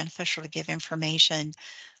more beneficial to give information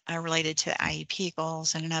related to IEP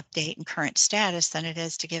goals and an update and current status than it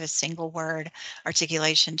is to give a single word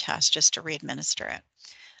articulation test just to re-administer it.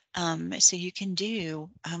 So you can do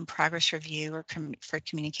progress review or for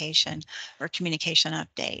communication or communication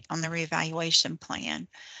update on the reevaluation plan.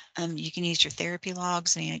 You can use your therapy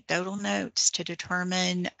logs and anecdotal notes to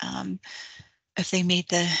determine if they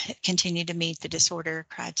continue to meet the disorder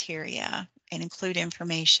criteria, and include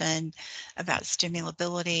information about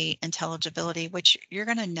stimulability, intelligibility, which you're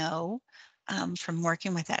going to know from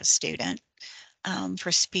working with that student.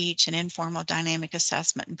 for speech and informal dynamic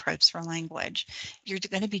assessment and probes for language. You're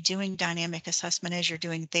going to be doing dynamic assessment as you're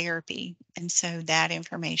doing therapy. And so that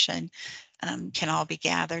information can all be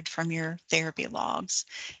gathered from your therapy logs.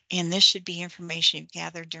 And this should be information you've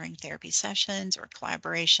gathered during therapy sessions or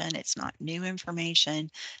collaboration. It's not new information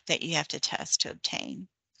that you have to test to obtain.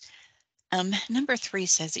 Number 3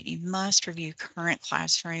 says that you must review current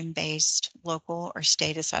classroom-based local or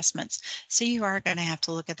state assessments. So you are going to have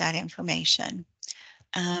to look at that information.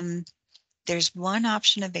 There's one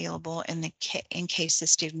option available in case the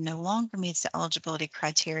student no longer meets the eligibility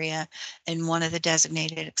criteria in one of the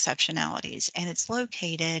designated exceptionalities, and it's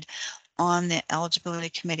located on the eligibility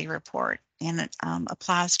committee report, and it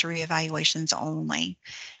applies to reevaluations only.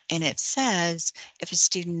 And it says if a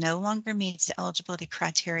student no longer meets the eligibility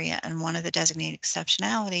criteria in one of the designated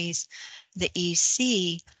exceptionalities, the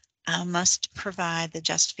EC must provide the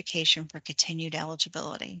justification for continued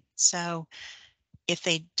eligibility. So if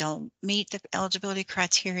they don't meet the eligibility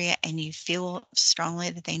criteria and you feel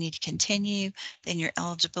strongly that they need to continue, then your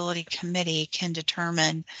eligibility committee can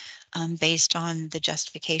determine based on the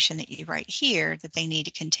justification that you write here that they need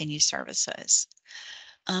to continue services.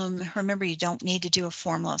 Remember, you don't need to do a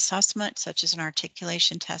formal assessment such as an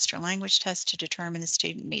articulation test or language test to determine the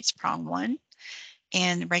student meets prong 1.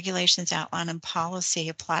 And regulations outlined in policy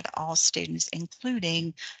apply to all students,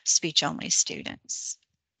 including speech-only students.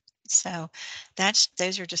 So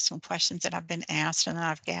those are just some questions that I've been asked and that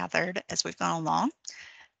I've gathered as we've gone along.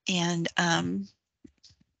 And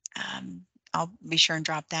I'll be sure and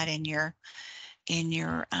drop that in your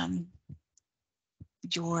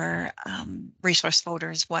resource folder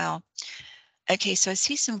as well. Okay, so I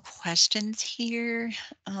see some questions here.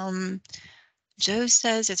 Joe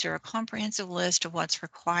says, is there a comprehensive list of what's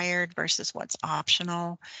required versus what's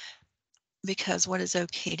optional? Because what is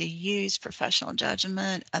okay to use professional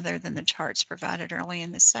judgment other than the charts provided early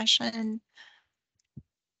in the session?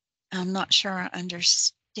 I'm not sure I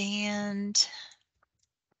understand.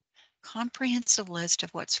 Comprehensive list of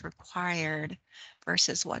what's required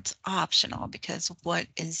versus what's optional, because what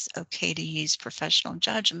is okay to use professional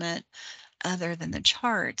judgment other than the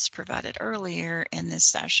charts provided earlier in this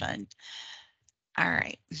session. All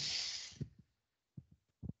right.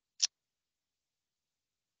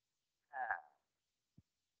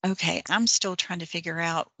 Okay, I'm still trying to figure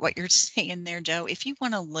out what you're saying there, Joe. If you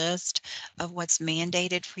want a list of what's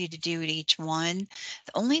mandated for you to do at each one,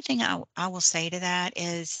 the only thing I will say to that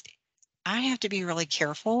is I have to be really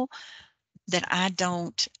careful that I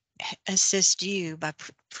don't assist you by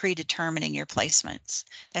predetermining your placements.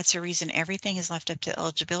 That's the reason everything is left up to the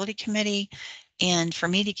eligibility committee. And for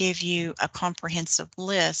me to give you a comprehensive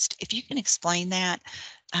list, if you can explain that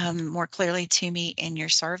more clearly to me in your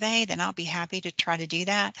survey, then I'll be happy to try to do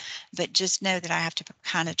that. But just know that I have to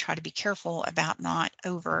kind of try to be careful about not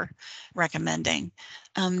over recommending.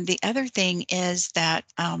 The other thing is that,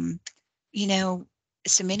 you know,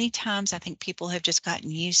 so many times I think people have just gotten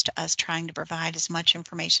used to us trying to provide as much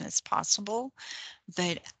information as possible,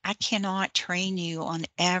 but I cannot train you on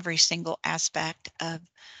every single aspect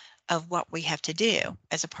of what we have to do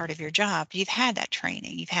as a part of your job. You've had that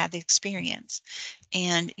training, you've had the experience,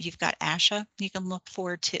 and you've got ASHA you can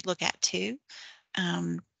look at too.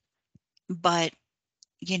 But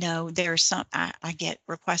you know, there's some I get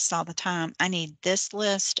requests all the time. I need this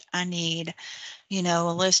list. I need, you know,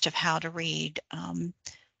 a list of how to read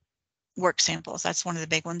work samples. That's one of the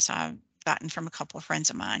big ones I've gotten from a couple of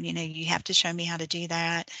friends of mine. You know, you have to show me how to do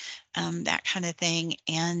that, that kind of thing.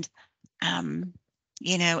 And,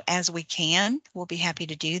 you know, as we can, we'll be happy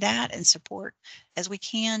to do that and support as we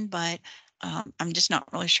can. But I'm just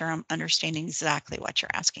not really sure I'm understanding exactly what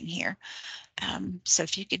you're asking here. So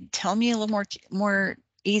if you could tell me a little more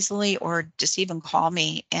easily, or just even call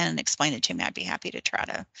me and explain it to me, I'd be happy to try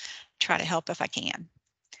to help if I can.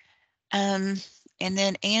 And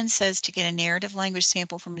then Anne says, to get a narrative language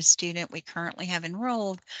sample from a student we currently have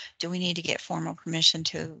enrolled, do we need to get formal permission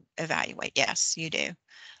to evaluate? Yes, you do,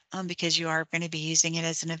 because you are going to be using it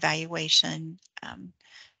as an evaluation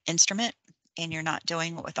instrument, and you're not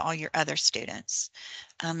doing it with all your other students.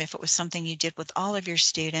 If it was something you did with all of your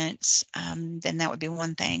students, then that would be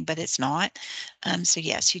one thing, but it's not. So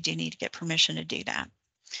yes, you do need to get permission to do that.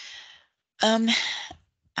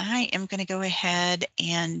 I am going to go ahead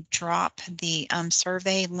and drop the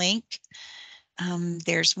survey link.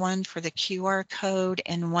 There's one for the QR code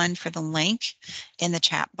and one for the link in the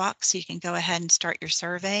chat box. So you can go ahead and start your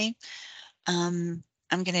survey.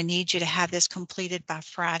 I'm going to need you to have this completed by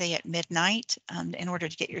Friday at midnight in order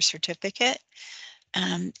to get your certificate.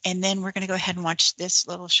 And then we're going to go ahead and watch this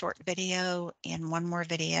little short video and one more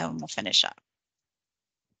video, and we'll finish up.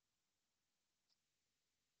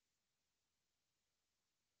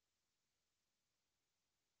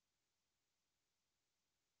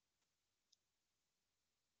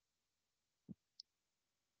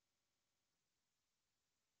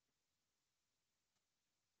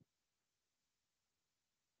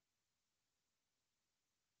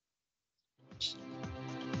 much.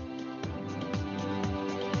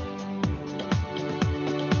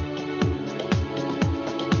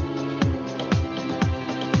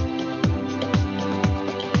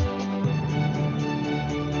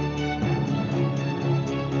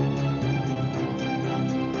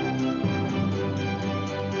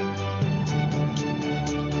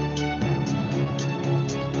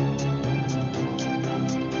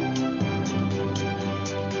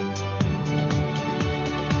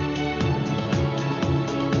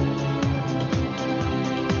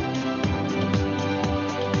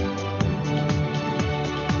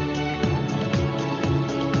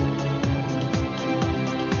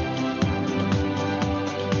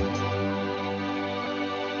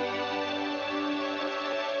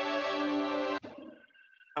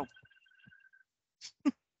 Oh.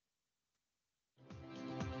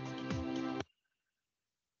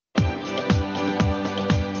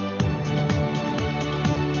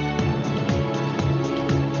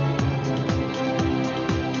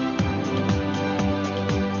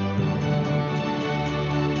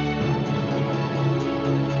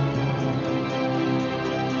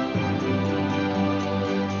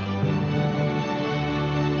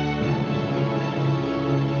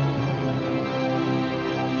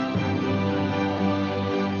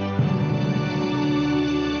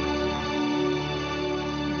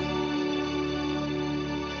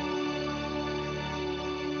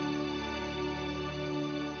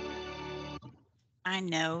 I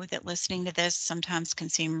know that listening to this sometimes can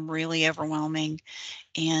seem really overwhelming.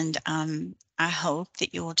 And I hope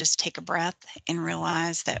that you will just take a breath and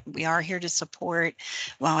realize that we are here to support.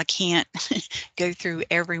 While I can't go through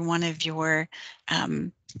every one of your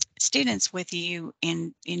um, students with you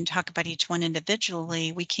and talk about each one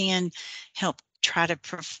individually, we can help try to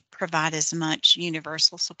provide as much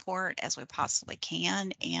universal support as we possibly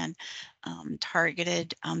can, and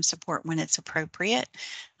targeted support when it's appropriate.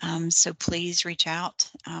 So please reach out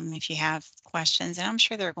if you have questions, and I'm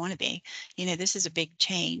sure there are going to be. You know, this is a big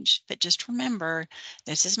change, but just remember,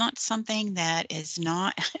 this is not something that is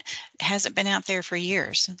not, hasn't been out there for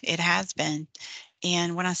years. It has been.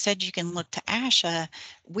 And when I said you can look to ASHA,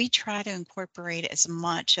 we try to incorporate as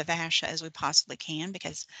much of ASHA as we possibly can,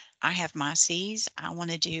 because I have my C's. I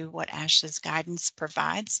want to do what ASHA's guidance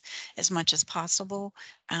provides as much as possible.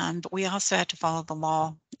 But we also have to follow the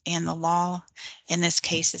law, and the law in this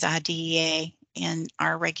case is IDEA and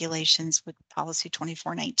our regulations with policy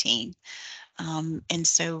 2419. And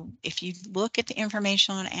so if you look at the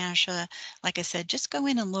information on ASHA, like I said, just go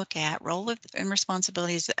in and look at role and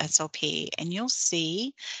responsibilities of SLP, and you'll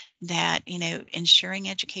see that, you know, ensuring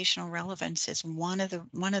educational relevance is one of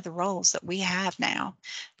the roles that we have now.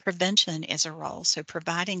 Prevention is a role, so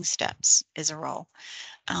providing steps is a role.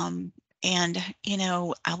 Um, and you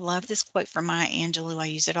know, I love this quote from Maya Angelou. I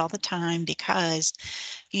use it all the time because,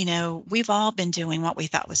 you know, we've all been doing what we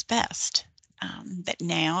thought was best. But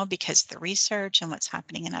now, because of the research and what's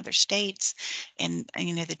happening in other states, and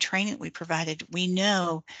you know, the training we provided, we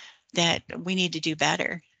know that we need to do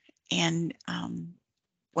better. And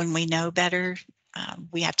when we know better,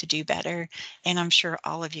 we have to do better. And I'm sure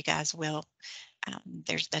all of you guys will.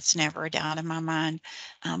 That's never a doubt in my mind.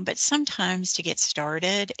 But sometimes to get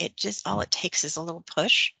started, it just all it takes is a little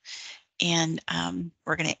push. And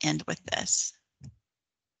we're going to end with this.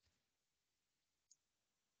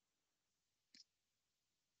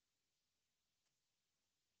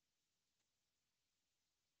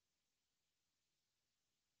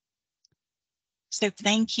 So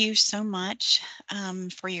thank you so much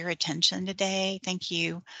for your attention today. Thank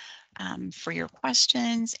you for your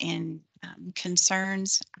questions and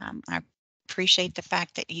concerns. I appreciate the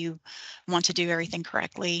fact that you want to do everything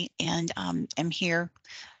correctly, and am here.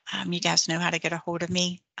 You guys know how to get a hold of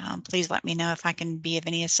me. Please let me know if I can be of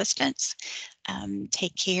any assistance.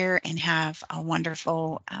 Take care and have a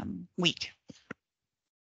wonderful week.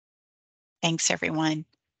 Thanks, everyone.